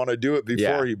move. They want to do it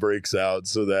before he breaks out,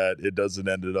 so that it doesn't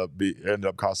end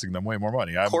up costing them way more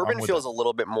money. Corbin feels a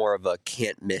little bit more of a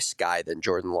can't miss guy than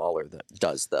Jordan Lawler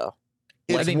does, though.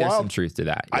 I think there's some truth to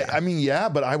that. Yeah. I mean, yeah,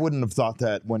 but I wouldn't have thought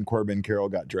that when Corbin Carroll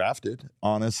got drafted,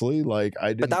 honestly. Like, I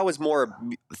didn't. But that was more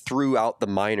throughout the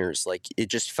minors. Like, it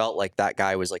just felt like that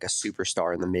guy was like a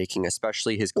superstar in the making,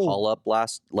 especially his call up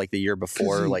the year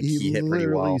before. He hit pretty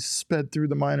well. He sped through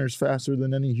the minors faster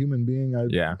than any human being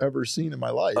I've ever seen in my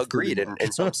life. Agreed.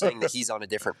 And so I'm saying that he's on a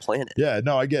different planet. Yeah,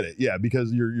 no, I get it. Yeah,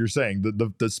 because you're saying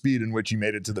the speed in which he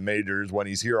made it to the majors when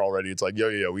he's here already, it's like,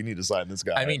 yo, we need to sign this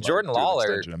guy. I mean, Jordan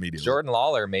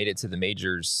Lawler made it to the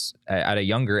majors at a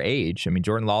younger age. I mean,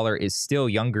 Jordan Lawler is still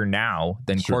younger now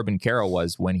than Corbin Carroll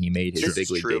was when he made his big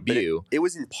league debut. It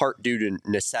was in part due to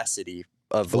necessity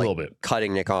of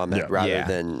cutting Nick Ahmed rather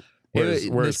than whereas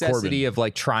necessity Corbin, of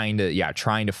like trying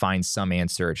to find some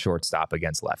answer at shortstop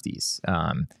against lefties.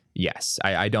 Yes,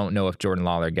 I don't know if Jordan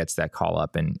Lawler gets that call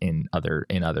up in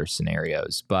other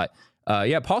scenarios, but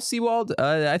Paul Sewald,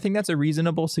 I think that's a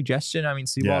reasonable suggestion. I mean,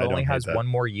 Sewald only has one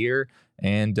more year,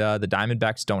 and the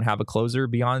Diamondbacks don't have a closer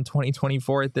beyond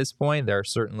 2024 at this point. There are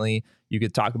certainly, you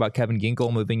could talk about Kevin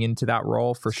Ginkel moving into that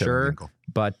role for sure,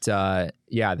 but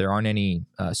there aren't any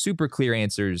super clear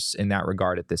answers in that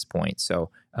regard at this point.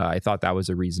 So I thought that was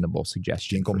a reasonable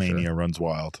suggestion. Ginkel mania runs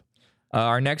wild.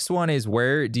 Our next one is,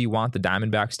 where do you want the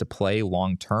Diamondbacks to play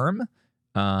long term?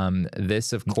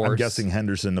 This, of course, I'm guessing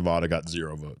Henderson, Nevada got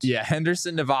 0 votes. Yeah,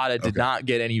 Henderson, Nevada did not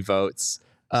get any votes.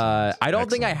 I don't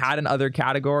think I had an other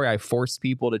category. I forced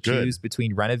people to choose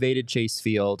between renovated Chase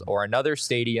Field or another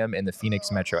stadium in the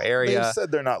Phoenix metro area. They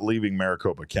said they're not leaving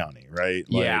Maricopa County, right?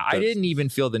 I didn't even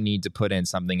feel the need to put in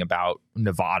something about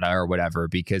Nevada or whatever,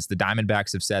 because the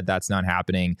Diamondbacks have said that's not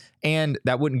happening, and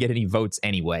that wouldn't get any votes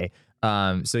anyway.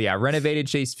 Renovated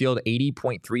Chase Field,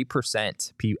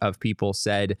 80.3% of people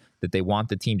said that they want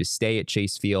the team to stay at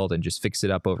Chase Field and just fix it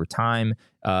up over time.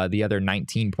 The other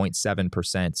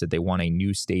 19.7% said they want a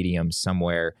new stadium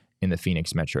somewhere in the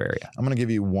Phoenix metro area. I'm going to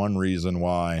give you one reason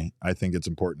why I think it's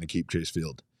important to keep Chase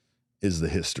Field is the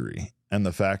history and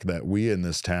the fact that we in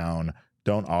this town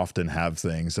don't often have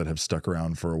things that have stuck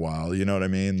around for a while. You know what I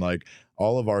mean? Like,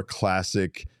 all of our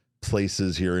classic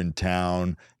places here in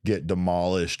town get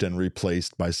demolished and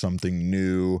replaced by something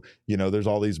new. You know, there's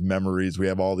all these memories. We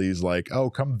have all these like,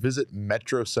 oh, come visit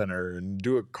Metro Center and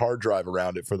do a car drive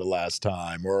around it for the last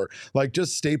time, or like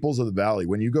just staples of the Valley.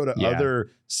 When you go to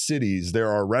other cities, there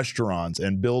are restaurants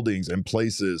and buildings and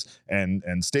places and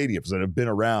stadiums that have been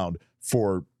around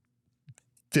for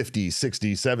 50,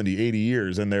 60, 70, 80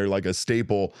 years, and they're like a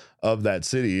staple of that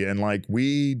city. And like,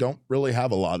 we don't really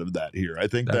have a lot of that here. I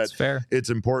think that's fair. It's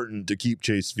important to keep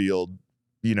Chase Field,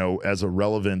 you know, as a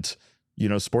relevant, you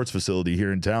know, sports facility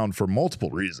here in town for multiple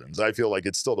reasons. I feel like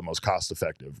it's still the most cost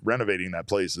effective. Renovating that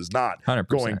place is not 100%.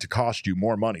 Going to cost you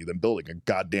more money than building a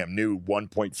goddamn new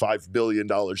 $1.5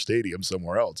 billion stadium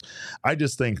somewhere else. I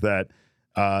just think that,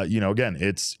 again,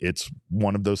 it's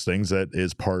one of those things that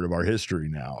is part of our history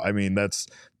now. I mean, that's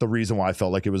the reason why I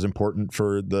felt like it was important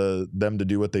for them to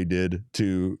do what they did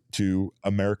to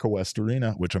America West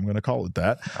Arena, which I'm going to call it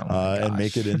that, and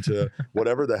make it into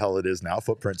whatever the hell it is now,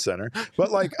 Footprint Center.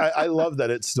 But like, I love that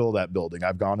it's still that building.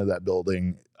 I've gone to that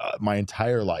building my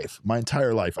entire life.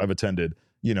 I've attended,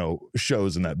 you know,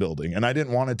 shows in that building. And I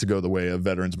didn't want it to go the way of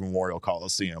Veterans Memorial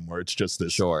Coliseum, where it's just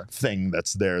this thing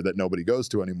that's there that nobody goes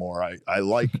to anymore. I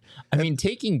like... I mean,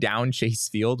 taking down Chase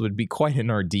Field would be quite an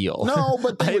ordeal. No,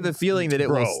 but I have a feeling that it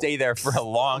will stay there for a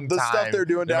long time. The stuff they're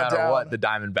doing no downtown, matter what the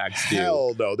Diamondbacks do.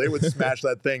 Hell no. They would smash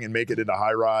that thing and make it into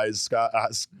high-rise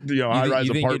apartments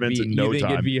in no time. You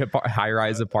think it'd be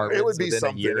high-rise apartments? It would be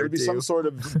something. It would be some sort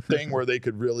of thing where they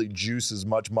could really juice as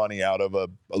much money out of a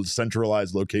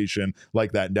centralized location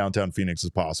like that in downtown Phoenix as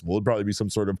possible. It'd probably be some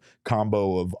sort of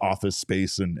combo of office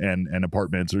space and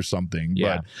apartments or something.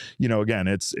 Yeah. But, you know, again,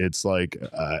 it's like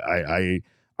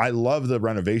I love the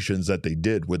renovations that they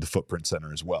did with the Footprint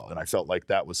Center as well. And I felt like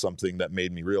that was something that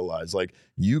made me realize, like,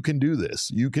 you can do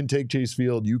this. You can take Chase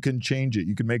Field. You can change it.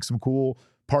 You can make some cool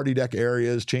party deck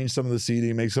areas, change some of the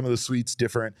seating, make some of the suites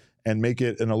different, and make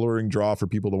it an alluring draw for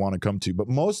people to want to come to. But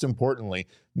most importantly,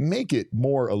 make it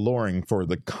more alluring for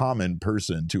the common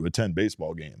person to attend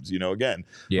baseball games. You know, again,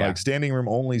 like standing room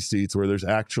only seats where there's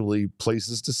actually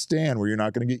places to stand, where you're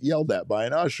not going to get yelled at by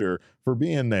an usher for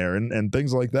being there, and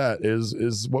things like that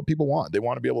is what people want. They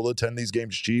want to be able to attend these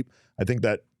games cheap. I think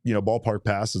that, you know, Ballpark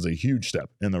Pass is a huge step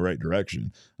in the right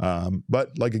direction.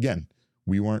 But like, again,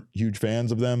 we weren't huge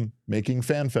fans of them making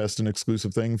FanFest an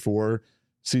exclusive thing for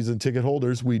season ticket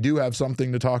holders. We do have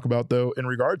something to talk about, though, in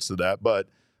regards to that. But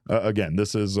again,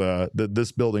 this is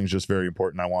this building is just very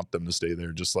important. I want them to stay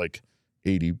there, just like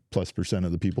 80+%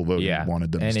 of the people voting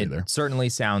wanted them to stay there. And it certainly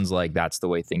sounds like that's the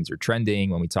way things are trending.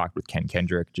 When we talked with Ken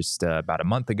Kendrick just about a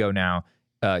month ago now,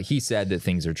 he said that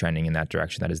things are trending in that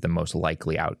direction. That is the most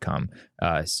likely outcome.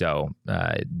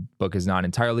 Book is not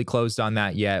entirely closed on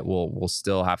that yet. We'll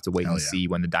still have to wait and see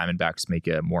when the Diamondbacks make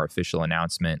a more official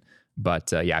announcement.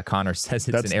 But Connor says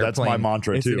it's an airplane. That's my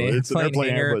mantra too. It's an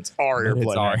airplane hangar, but it's our airplane.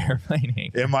 It's our airplane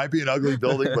hangar. It might be an ugly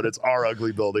building, but it's our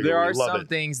ugly building. There are some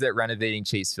things that renovating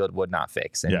Chase Field would not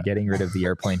fix, and getting rid of the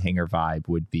airplane hangar vibe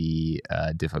would be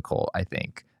difficult, I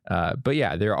think. But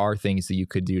yeah, there are things that you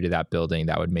could do to that building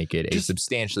that would make it a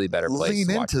substantially better place. Lean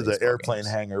into the airplane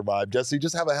hangar vibe, Jesse.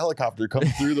 Just have a helicopter come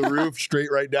through the roof straight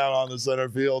right down on the center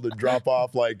field and drop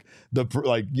off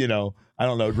I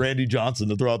don't know, Randy Johnson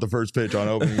to throw out the first pitch on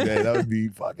opening day. That would be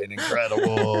fucking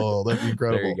incredible. That'd be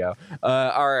incredible. There you go.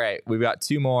 All right, we've got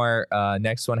two more.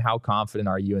 Next one, how confident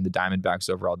are you in the Diamondbacks'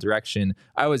 overall direction?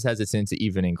 I was hesitant to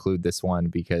even include this one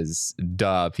because,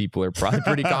 people are probably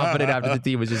pretty confident after the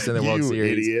team was just in the World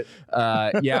Series. Idiot.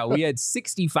 We had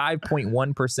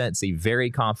 65.1% say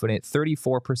very confident,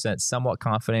 34% somewhat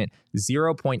confident,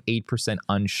 0.8%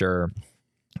 unsure,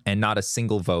 and not a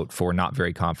single vote for not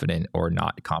very confident or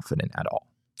not confident at all.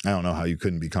 I don't know how you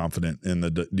couldn't be confident in the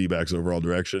D-backs overall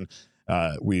direction.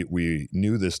 We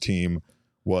knew this team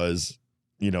was,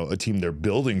 a team they're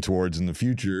building towards in the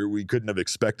future. We couldn't have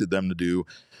expected them to do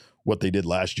what they did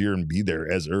last year and be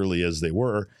there as early as they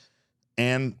were.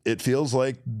 And it feels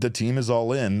like the team is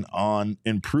all in on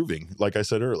improving, like I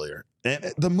said earlier.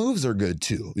 And the moves are good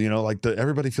too.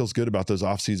 Everybody feels good about those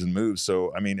offseason moves.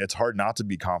 So, it's hard not to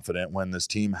be confident when this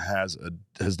team has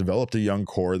developed a young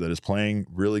core that is playing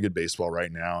really good baseball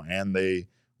right now. And they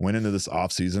went into this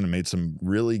offseason and made some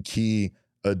really key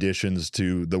additions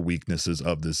to the weaknesses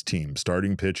of this team.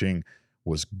 Starting pitching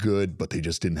was good, but they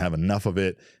just didn't have enough of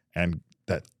it. And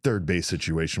that third base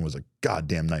situation was a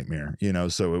goddamn nightmare,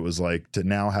 so it was like to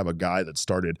now have a guy that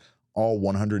started all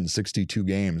 162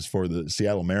 games for the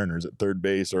Seattle Mariners at third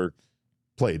base, or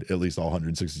played at least all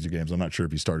 162 games. I'm not sure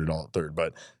if he started all at third,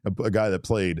 but a guy that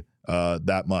played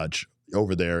that much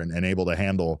over there and able to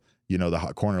handle, the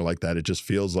hot corner like that. It just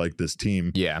feels like this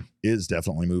team is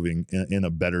definitely moving in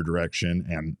a better direction.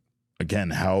 And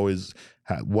again,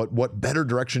 what better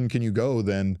direction can you go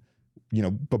than,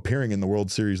 appearing in the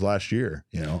World Series last year,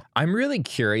 I'm really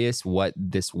curious what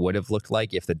this would have looked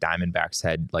like if the Diamondbacks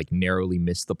had narrowly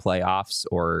missed the playoffs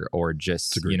or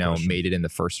just, question. Made it in the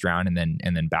first round and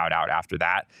then bowed out after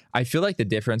that. I feel like the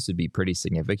difference would be pretty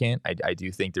significant. I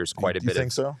do think there's quite a bit. You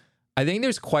think so? I think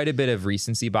there's quite a bit of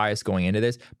recency bias going into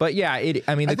this, but the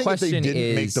question if they didn't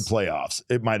is, make the playoffs,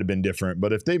 it might have been different.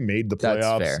 But if they made the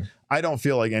playoffs, I don't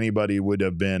feel like anybody would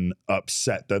have been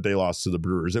upset that they lost to the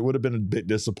Brewers. It would have been a bit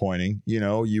disappointing. You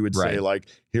would say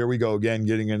here we go again,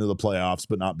 getting into the playoffs,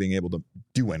 but not being able to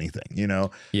do anything,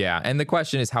 Yeah. And the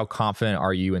question is, how confident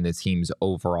are you in the team's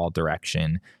overall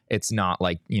direction? It's not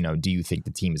like, do you think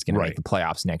the team is going to make the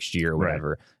playoffs next year or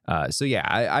whatever?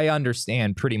 I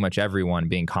understand pretty much everyone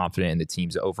being confident in the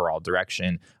team's overall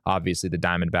direction. Obviously, the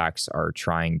Diamondbacks are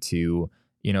trying to,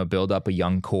 build up a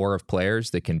young core of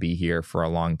players that can be here for a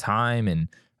long time. And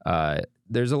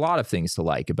there's a lot of things to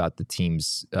like about the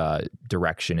team's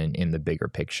direction in the bigger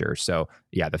picture. So,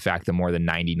 the fact that more than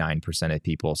 99% of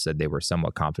people said they were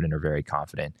somewhat confident or very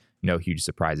confident, no huge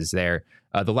surprises there.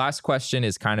 The last question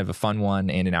is kind of a fun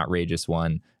one and an outrageous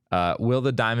one. Will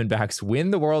the Diamondbacks win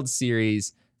the World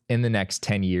Series in the next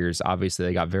 10 years? Obviously,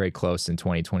 they got very close in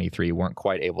 2023, weren't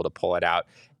quite able to pull it out.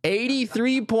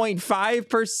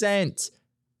 83.5%.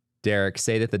 Derek,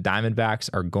 say that the Diamondbacks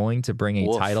are going to bring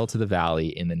a title to the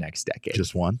Valley in the next decade.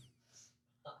 Just one?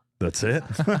 That's it?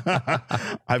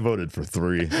 I voted for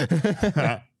 3.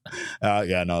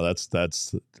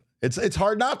 It's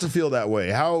hard not to feel that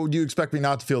way. How do you expect me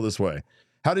not to feel this way?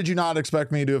 How did you not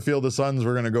expect me to feel the Suns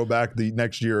were going to go back the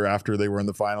next year after they were in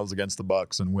the finals against the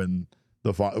Bucks and win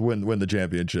the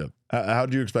championship? How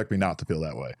did you expect me not to feel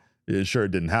that way? It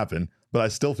didn't happen. But I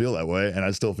still feel that way, and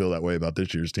I still feel that way about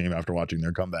this year's team after watching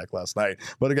their comeback last night.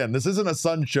 But again, this isn't a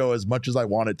Sun show as much as I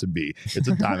want it to be. It's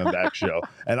a Diamondback show.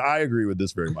 And I agree with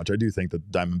this very much. I do think that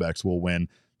the Diamondbacks will win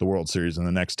the World Series in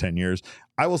the next 10 years.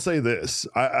 I will say this.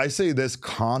 I say this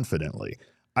confidently.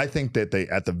 I think that they,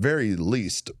 at the very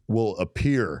least, will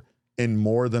appear in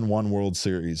more than one World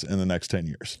Series in the next 10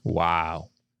 years. Wow.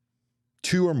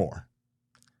 2 or more.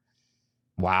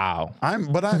 Wow.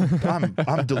 I'm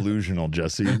delusional,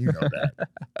 Jesse. You know that.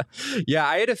 Yeah,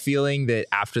 I had a feeling that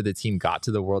after the team got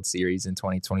to the World Series in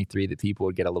 2023, that people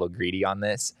would get a little greedy on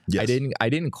this. Yes. I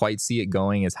didn't quite see it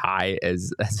going as high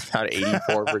as about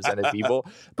 84% of people.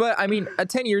 But I mean,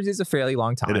 10 years is a fairly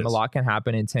long time. A lot can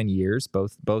happen in 10 years,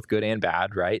 both good and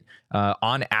bad, right?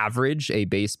 On average, a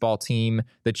baseball team,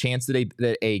 the chance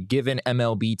that a given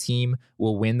MLB team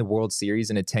will win the World Series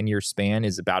in a 10-year span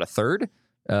is about a third.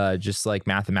 Just like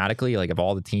mathematically, like if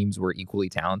all the teams were equally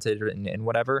talented and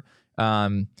whatever.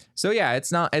 So yeah,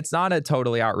 it's not a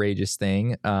totally outrageous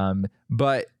thing.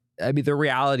 But I mean, the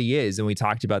reality is, and we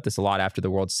talked about this a lot after the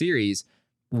World Series,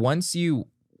 once you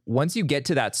get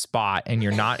to that spot and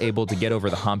you're not able to get over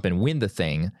the hump and win the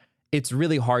thing, it's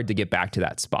really hard to get back to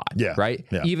that spot. Yeah. Right.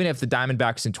 Yeah. Even if the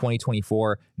Diamondbacks in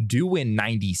 2024 do win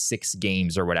 96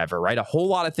 games or whatever, right? A whole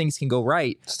lot of things can go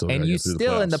right. And you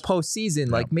still in the postseason,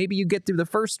 like maybe you get through the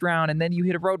first round and then you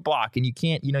hit a roadblock and you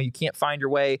can't find your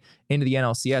way into the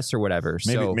NLCS or whatever.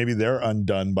 Maybe they're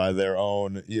undone by their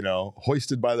own,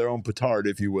 hoisted by their own petard,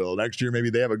 if you will. Next year, maybe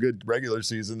they have a good regular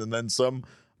season and then some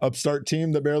upstart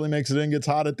team that barely makes it in gets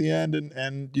hot at the end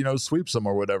and sweeps them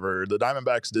or whatever. The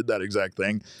Diamondbacks did that exact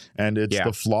thing, and it's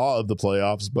the flaw of the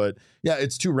playoffs. But yeah,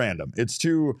 it's too random. It's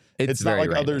not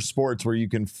like other sports where you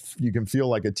can feel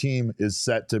like a team is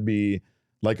set to be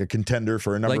like a contender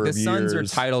for a number of years. Like the Suns are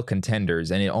title contenders,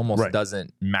 and it almost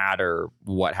doesn't matter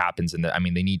what happens in the. I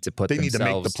mean, they need to make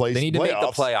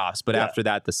the playoffs, but after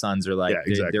that, the Suns are like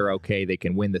they're okay. They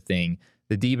can win the thing.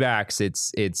 The D-backs,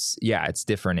 it's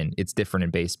different, and it's different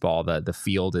in baseball. The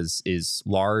field is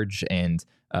large and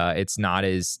it's not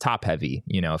as top heavy.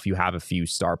 If you have a few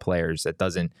star players, that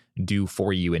doesn't do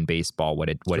for you in baseball what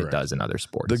it does in other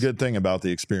sports. The good thing about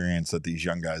the experience that these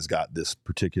young guys got this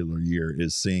particular year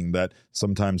is seeing that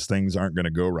sometimes things aren't going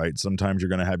to go right. Sometimes you're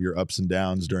going to have your ups and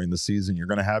downs during the season. You're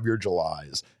going to have your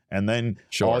Julys. And then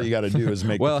all you got to do is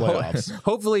make the playoffs.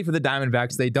 Hopefully for the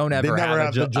Diamondbacks, they don't ever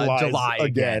have a July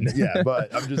again. Yeah,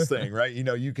 but I'm just saying, right?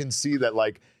 You can see that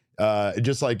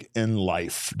just like in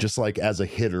life, just like as a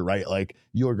hitter, right? Like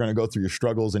you're going to go through your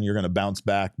struggles and you're going to bounce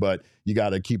back, but you got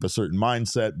to keep a certain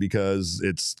mindset because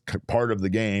it's part of the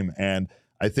game. And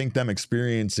I think them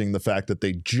experiencing the fact that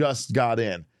they just got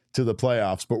in to the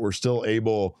playoffs, but were still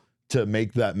able to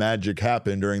make that magic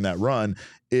happen during that run,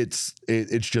 it's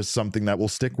just something that will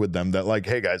stick with them, that like,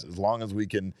 hey guys, as long as we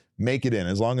can make it in,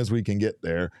 as long as we can get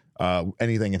there,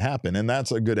 anything can happen. And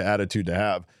that's a good attitude to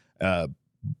have.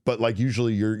 But like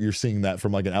usually you're seeing that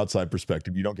from like an outside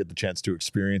perspective. You don't get the chance to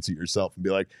experience it yourself and be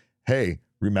like, hey,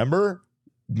 remember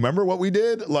what we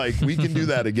did? Like we can do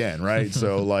that again. Right.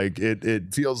 So like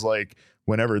it feels like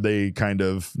whenever they kind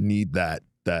of need that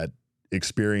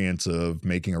experience of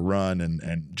making a run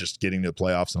and just getting to the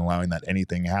playoffs and allowing that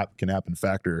anything can happen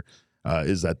factor,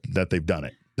 is that they've done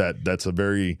it. That's a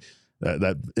very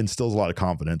that instills a lot of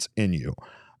confidence in you.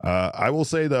 I will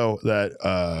say though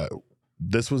that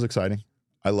this was exciting.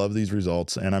 I love these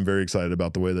results, and I'm very excited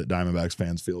about the way that Diamondbacks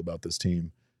fans feel about this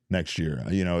team next year.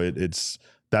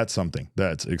 That's something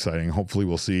that's exciting. Hopefully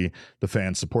we'll see the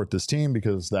fans support this team,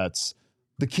 because that's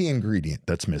the key ingredient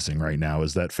that's missing right now,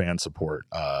 is that fan support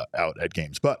out at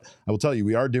games. But I will tell you,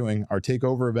 we are doing our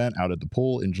takeover event out at the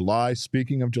pool in July.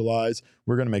 Speaking of Julys,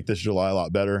 we're going to make this July a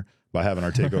lot better by having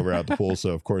our takeover out the pool.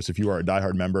 So of course, if you are a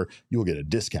diehard member, you will get a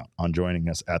discount on joining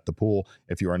us at the pool.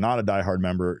 If you are not a diehard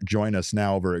member, join us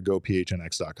now over at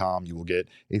gophnx.com. You will get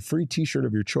a free t-shirt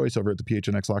of your choice over at the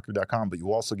phnxlocker.com, but you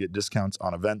will also get discounts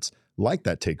on events like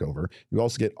that takeover. You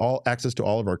also get all access to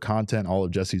all of our content, all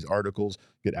of Jesse's articles,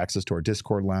 get access to our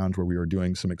Discord lounge, where we are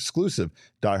doing some exclusive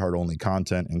diehard only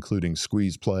content, including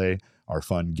Squeeze Play, our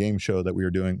fun game show that we are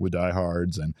doing with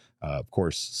diehards, and of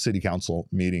course city council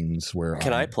meetings where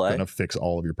I'm going to fix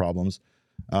all of your problems.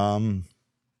 Do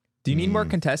you need more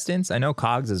contestants? I know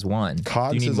Cogs is one.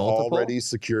 Cogs is already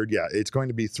secured. Yeah, it's going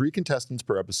to be 3 contestants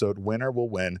per episode. Winner will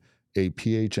win a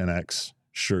PHNX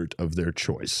shirt of their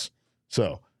choice.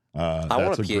 So I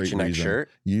want a PHNX shirt.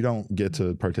 You don't get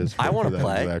to participate. I want to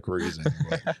play. Exact reason.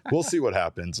 We'll see what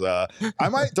happens. I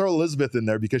might throw Elizabeth in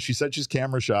there because she said she's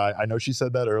camera shy. I know she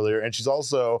said that earlier, and she's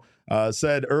also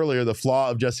said earlier the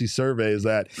flaw of Jesse's survey is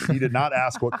that he did not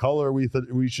ask what color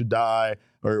we should dye,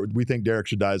 or we think Derek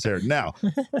should dye his hair. Now,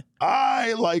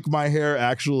 I like my hair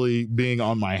actually being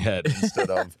on my head instead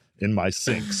of in my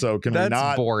sink. So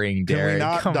That's boring, Derek. Can we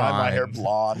not Come dye on. my hair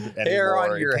blonde anymore? Hair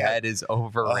on your head is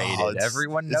overrated.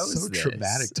 Everyone knows it's so this.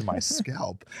 traumatic to my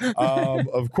scalp.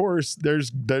 Of course,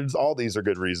 there's all these are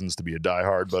good reasons to be a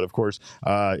diehard, but of course,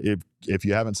 if if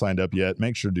you haven't signed up yet,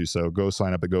 make sure to do so. Go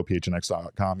sign up at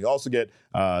gophnx.com. You also get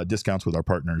discounts with our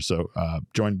partners. So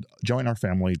join our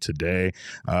family today.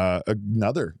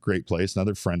 Another great place,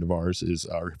 another friend of ours is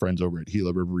our friends over at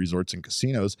Gila River Resorts and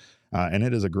Casinos. And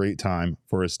it is a great time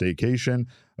for a staycation.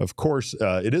 Of course,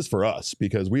 it is for us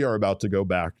because we are about to go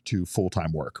back to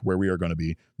full-time work where we are going to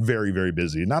be very, very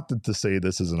busy. Not to say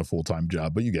this isn't a full-time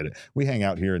job, but you get it. We hang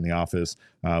out here in the office.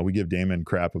 We give Damon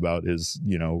crap about his,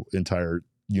 entire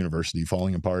university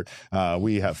falling apart.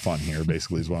 We have fun here,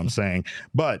 basically, is what I'm saying.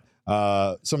 But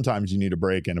sometimes you need a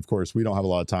break. And of course, we don't have a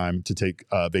lot of time to take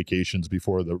vacations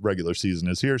before the regular season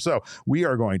is here. So we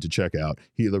are going to check out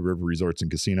Gila River Resorts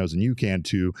and Casinos, and you can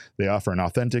too. They offer an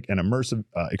authentic and immersive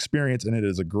experience, and it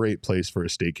is a great place for a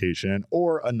staycation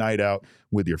or a night out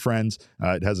with your friends.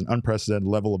 It has an unprecedented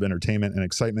level of entertainment and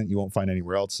excitement you won't find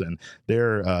anywhere else. And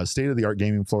their state-of-the-art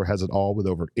gaming floor has it all with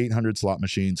over 800 slot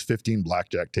machines, 15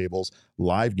 blackjack tables,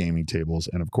 live gaming tables,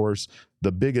 and of course,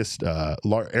 the biggest,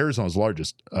 Arizona's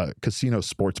largest casino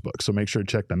sports book. So make sure to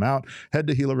check them out. Head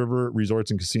to Gila River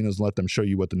Resorts and Casinos and let them show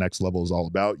you what the next level is all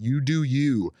about. You do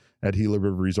you at Gila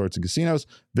River Resorts and Casinos.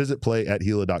 Visit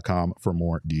play@gila.com for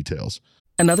more details.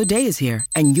 Another day is here,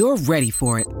 and you're ready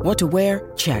for it. What to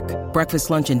wear? Check.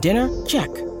 Breakfast, lunch, and dinner?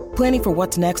 Check. Planning for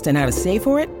what's next and how to save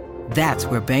for it? That's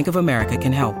where Bank of America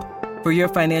can help. For your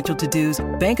financial to-dos,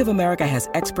 Bank of America has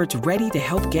experts ready to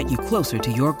help get you closer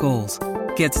to your goals.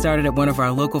 Get started at one of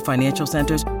our local financial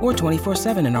centers or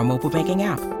 24/7 in our mobile banking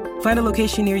app. Find a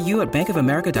location near you at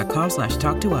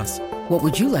bankofamerica.com/talktous. What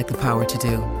would you like the power to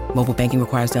do? Mobile banking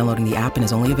requires downloading the app and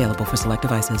is only available for select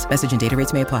devices. Message and data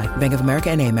rates may apply. Bank of America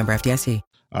N.A., member FDIC.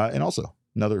 And also,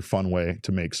 another fun way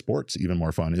to make sports even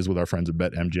more fun is with our friends at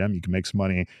BetMGM. You can make some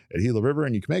money at Gila River,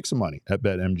 and you can make some money at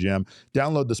BetMGM.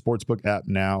 Download the Sportsbook app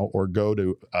now or go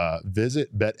to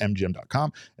visit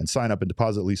BetMGM.com and sign up and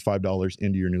deposit at least $5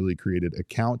 into your newly created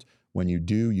account. When you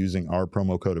do, using our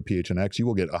promo code of PHNX, you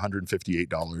will get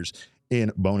 $158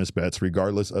 in bonus bets,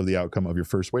 regardless of the outcome of your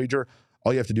first wager.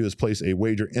 All you have to do is place a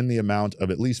wager in the amount of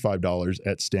at least $5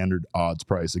 at standard odds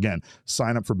price. Again,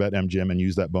 sign up for BetMGM and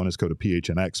use that bonus code of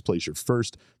PHNX. Place your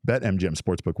first BetMGM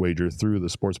Sportsbook wager through the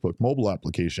Sportsbook mobile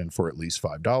application for at least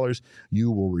 $5.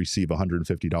 You will receive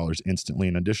 $150 instantly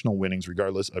in additional winnings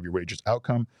regardless of your wager's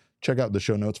outcome. Check out the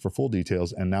show notes for full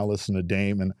details. And now listen to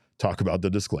Dame and talk about the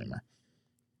disclaimer.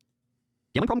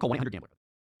 Gambling problem? Call 1-800-GAMBLER.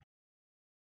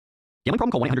 Gambling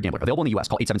problem? Call 1-800-GAMBLER. Available in the U.S.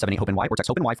 Call 877-8-HOPE-NY or text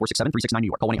HOPE-NY 467-369 New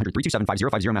York. Call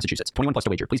 1-800-327-5050 Massachusetts. 21 plus to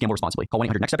wager. Please gamble responsibly. Call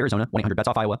 1-800-NEXT-STEP Arizona.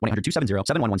 1-800-BETS-OFF Iowa.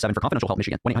 1-800-270-7117 for confidential help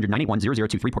Michigan.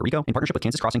 1-800-981-0023 Puerto Rico in partnership with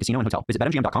Kansas Crossing Casino and Hotel. Visit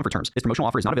BetMGM.com for terms. This promotional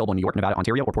offer is not available in New York, Nevada,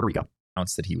 Ontario, or Puerto Rico.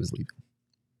 Announced that he was leaving.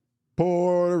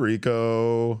 Puerto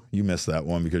Rico. You missed that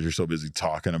one because you're so busy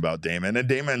talking about Damon. And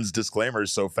Damon's disclaimer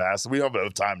is so fast. We don't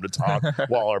have time to talk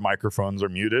while our microphones are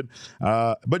muted.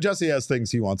 But Jesse has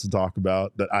things he wants to talk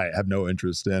about that I have no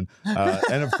interest in.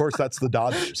 And of course, that's the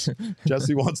Dodgers.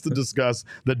 Jesse wants to discuss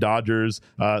the Dodgers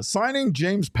signing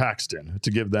James Paxton to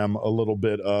give them a little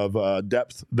bit of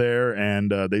depth there.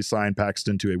 And they signed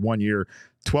Paxton to a 1-year,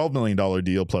 $12 million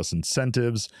deal plus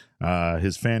incentives.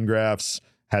 His Fangraphs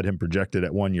had him projected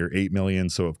at 1 year, $8 million.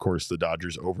 So of course the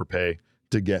Dodgers overpay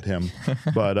to get him,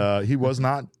 but he was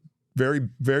not very,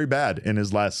 very bad in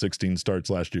his last 16 starts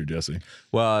last year, Jesse.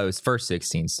 Well, it was first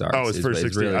 16 starts. Oh, his first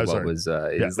 16. Really I'm what sorry. was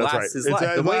that's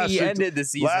right. the way he ended the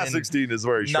season. Last 16 is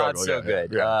where he struggled. Not so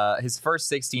good. Yeah. His first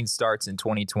 16 starts in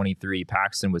 2023,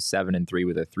 Paxton was 7-3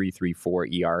 with a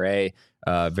 3.34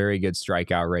 ERA. Very good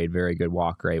strikeout rate, very good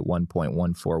walk rate,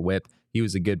 1.14 WHIP. He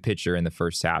was a good pitcher in the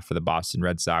first half for the Boston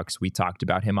Red Sox. We talked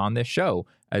about him on this show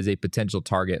as a potential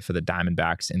target for the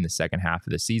Diamondbacks in the second half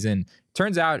of the season.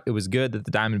 Turns out it was good that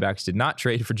the Diamondbacks did not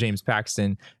trade for James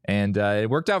Paxton, and it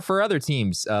worked out for other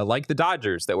teams like the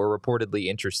Dodgers that were reportedly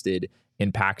interested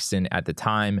in Paxton at the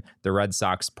time. The Red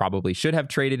Sox probably should have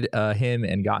traded him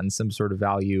and gotten some sort of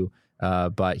value,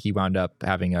 but he wound up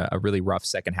having a really rough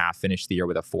second half, finished the year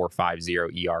with a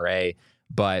 4.50 ERA.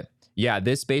 But yeah,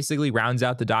 this basically rounds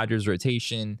out the Dodgers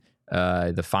rotation.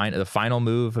 The final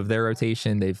move of their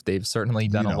rotation. They've certainly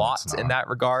done a lot in that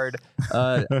regard.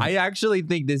 I actually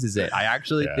think this is it. I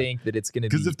actually think that it's going to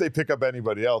be, because if they pick up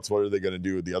anybody else, what are they going to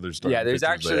do with the other starting? Yeah,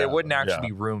 there wouldn't actually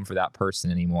be room for that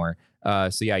person anymore.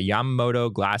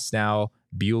 Yamamoto, Glasnow,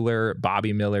 Buehler,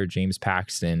 Bobby Miller, James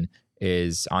Paxton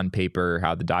is on paper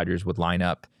how the Dodgers would line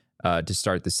up to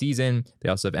start the season. They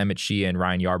also have Emmett Sheehan,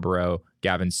 Ryan Yarbrough,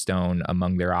 Gavin Stone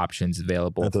among their options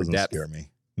available. That doesn't for depth. scare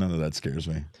me. None of that scares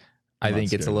me. I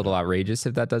think it's a little outrageous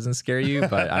if that doesn't scare you,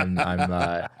 but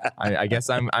I guess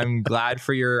I'm glad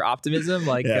for your optimism,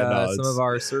 like some of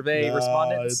our survey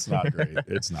respondents. It's not great.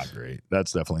 It's not great.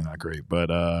 That's definitely not great. But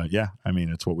yeah, I mean,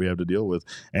 it's what we have to deal with.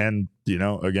 And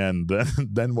again,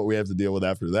 then what we have to deal with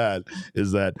after that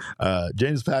is that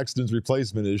James Paxton's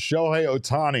replacement is Shohei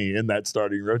Ohtani in that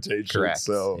starting rotation. Correct.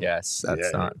 So yes,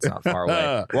 it's not far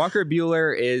away. Walker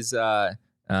Buehler is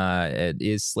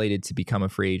slated to become a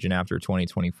free agent after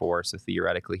 2024, so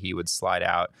theoretically he would slide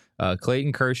out.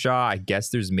 Clayton Kershaw, I guess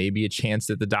there's maybe a chance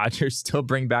that the Dodgers still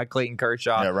bring back Clayton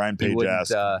Kershaw. Yeah, Ryan Page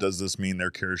asked, does this mean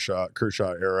their Kershaw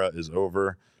era is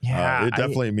over? Yeah, it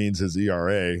definitely means his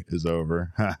ERA is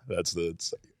over. That's the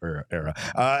era.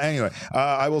 Anyway,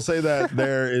 I will say that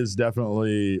there is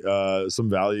definitely some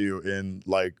value in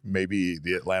like maybe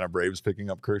the Atlanta Braves picking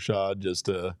up Kershaw just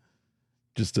to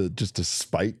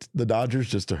spite the Dodgers,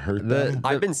 just to hurt them.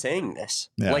 I've been saying this.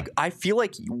 Yeah. Like, I feel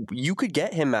like you could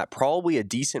get him at probably a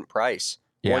decent price.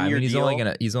 Yeah, I mean, he's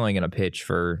only gonna pitch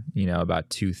for about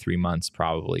 2-3 months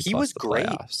probably. He was great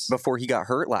before he got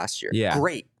hurt last year. Yeah,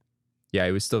 great. Yeah,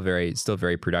 he was still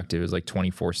very productive. It was like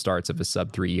 24 starts of a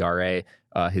sub-3 ERA.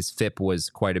 His FIP was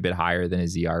quite a bit higher than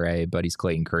his ERA, but he's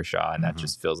Clayton Kershaw, and that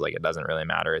just feels like it doesn't really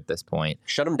matter at this point.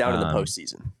 Shut him down in the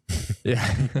postseason.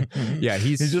 Yeah,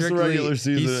 he's just a regular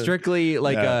season. He's strictly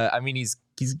like I mean, he's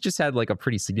just had like a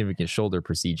pretty significant shoulder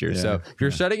procedure. Yeah, so if you're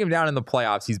shutting him down in the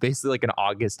playoffs, he's basically like an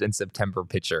August and September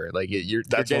pitcher. Like you're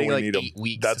getting like 8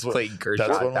 weeks of Clayton Kershaw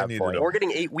at that point. We're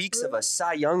getting 8 weeks of a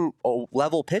Cy Young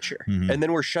level pitcher, and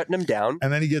then we're shutting him down.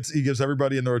 And then he gives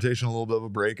everybody in the rotation a little bit of a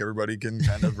break. Everybody can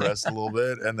kind of rest a little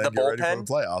bit, and then get ready for the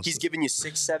playoffs. He's giving you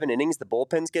 6-7 innings. The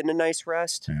bullpen's getting a nice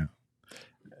rest. Yeah.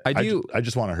 I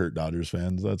just want to hurt Dodgers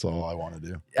fans. That's all I want to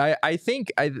do. I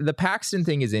think the Paxton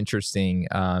thing is interesting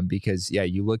because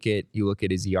you look at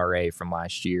his ERA from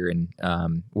last year,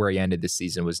 and where he ended the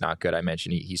season was not good. I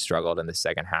mentioned he struggled in the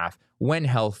second half. When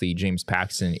healthy, James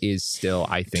Paxton is still,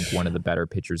 I think, one of the better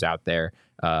pitchers out there.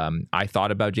 I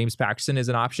thought about James Paxton as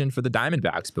an option for the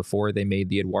Diamondbacks before they made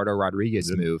the Eduardo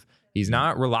Rodriguez move. He's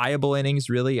not reliable innings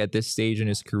really at this stage in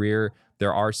his career.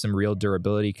 There are some real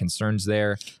durability concerns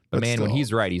there. But man, when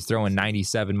he's right, he's throwing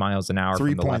 97 miles an hour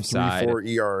from the left side. 3.34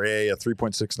 ERA, a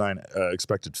 3.69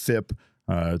 expected FIP,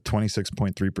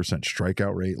 26.3%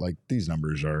 strikeout rate. Like, these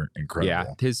numbers are incredible.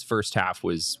 Yeah, his first half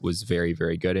was very,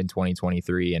 very good in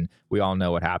 2023. And we all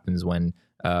know what happens when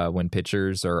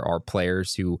pitchers or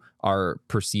players who are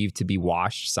perceived to be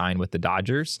washed sign with the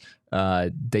Dodgers.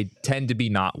 They tend to be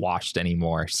not washed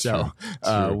anymore. So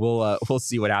we'll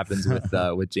see what happens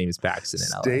with James Paxton in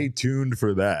LA. Stay tuned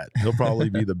for that. He'll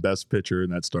probably be the best pitcher in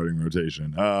that starting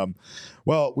rotation.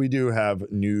 Well, we do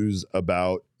have news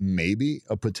about maybe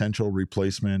a potential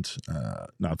replacement,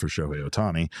 not for Shohei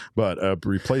Ohtani, but a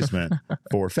replacement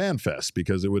for FanFest,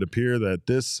 because it would appear that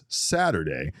this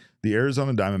Saturday, the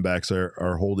Arizona Diamondbacks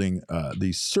are holding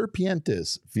the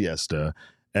Serpientes Fiesta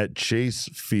at Chase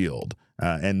Field.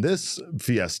 And this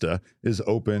fiesta is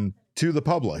open to the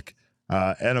public.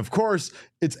 And of course,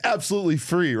 it's absolutely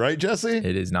free, right, Jesse?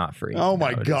 It is not free. Oh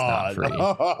my God.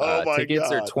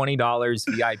 Tickets are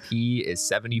 $20. VIP is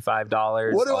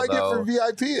 $75. What do I get for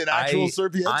VIP? An actual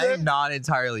Serpiente? I'm not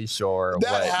entirely sure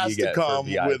that what has you to get come for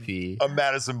VIP. With a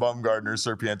Madison Bumgarner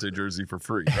Serpiente jersey for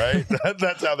free, right?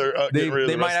 That's how they're getting rid of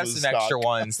they the might rest have of the some stock. extra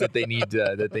ones that they need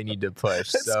to push.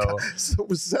 So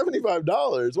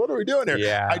 $75. What are we doing here?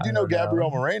 Yeah, I do know Gabriel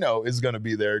Moreno is going to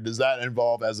be there. Does that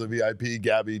involve, as a VIP,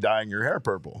 Gabby dyeing your hair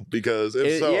purple? Because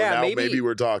if maybe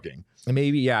we're talking.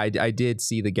 Maybe, yeah. I did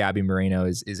see the Gabby Moreno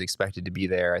is expected to be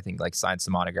there. I think like sign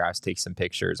some autographs, take some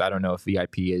pictures. I don't know if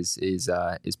VIP is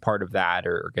part of that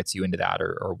or gets you into that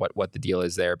or what the deal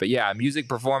is there. But yeah, music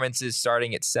performances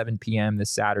starting at 7 p.m. this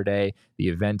Saturday. The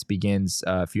event begins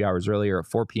a few hours earlier at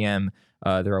 4 p.m.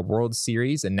 There are World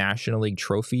Series and National League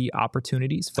trophy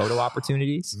opportunities, photo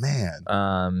opportunities.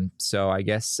 Man. So I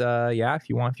guess if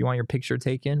you want your picture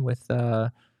taken with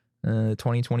the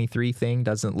 2023 thing,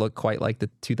 doesn't look quite like the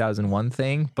 2001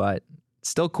 thing, but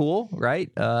still cool,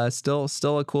 right? Still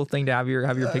a cool thing to have your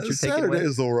picture taken with. Saturday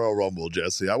is the Royal Rumble,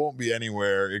 Jesse. I won't be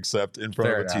anywhere except in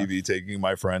front of a TV taking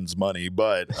my friend's money,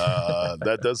 but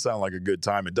that does sound like a good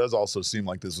time. It does also seem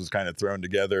like this was kind of thrown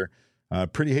together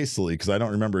pretty hastily, because I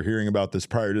don't remember hearing about this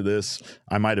prior to this.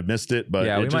 I might have missed it, but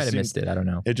we might have missed it. I don't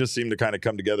know. It just seemed to kind of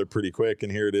come together pretty quick,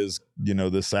 and here it is,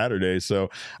 this Saturday. So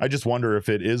I just wonder if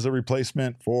it is a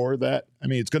replacement for that I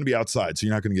mean, it's going to be outside, so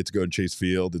you're not going to get to go to Chase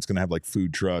Field. It's going to have like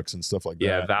food trucks and stuff like that.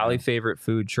 Yeah, Valley favorite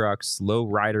food trucks, Low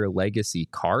Rider Legacy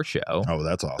car show. Oh,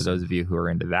 that's awesome. For those of you who are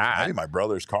into that. Hey, my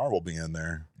brother's car will be in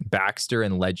there. Baxter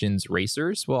and Legends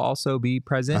Racers will also be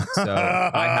present. So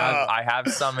I have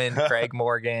summoned Craig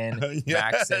Morgan,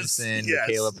 Max Simpson,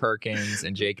 Caleb Perkins,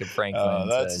 and Jacob Franklin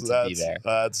to be there.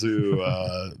 That's who.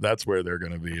 That's where they're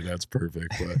going to be. That's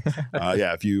perfect. But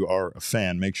yeah, if you are a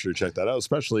fan, make sure to check that out.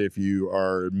 Especially if you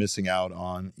are missing out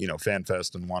on Fan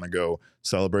Fest and want to go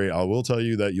celebrate. I will tell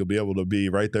you that you'll be able to be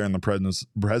right there in the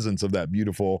presence of that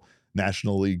beautiful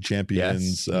National League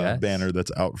Champions banner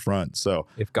that's out front. So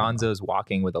if Gonzo's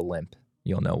walking with a limp,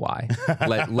 you'll know why.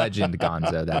 Legend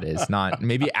Gonzo, that is. Not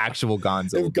maybe actual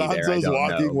Gonzo. If Gonzo's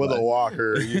walking with a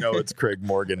walker, it's Craig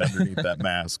Morgan underneath that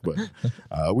mask.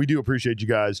 But we do appreciate you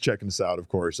guys checking us out, of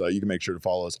course. You can make sure to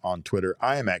follow us on Twitter.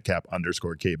 I am at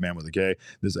 @cap_caveman with a K.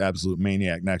 This absolute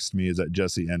maniac next to me is at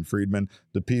Jesse N. Friedman.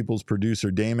 The People's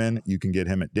producer, Damon. You can get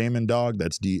him at Damon Dog.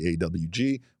 That's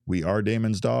DAWG. We are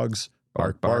Damon's dogs.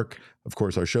 Bark, bark. Of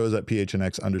course, our show is at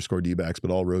PHNX_DBacks,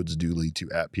 but all roads do lead to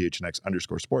at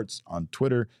PHNX_sports on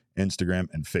Twitter, Instagram,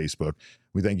 and Facebook.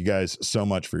 We thank you guys so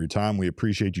much for your time. We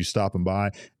appreciate you stopping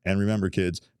by. And remember,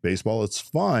 kids, baseball, it's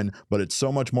fun, but it's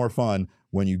so much more fun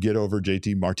when you get over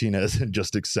JT Martinez and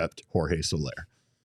just accept Jorge Soler.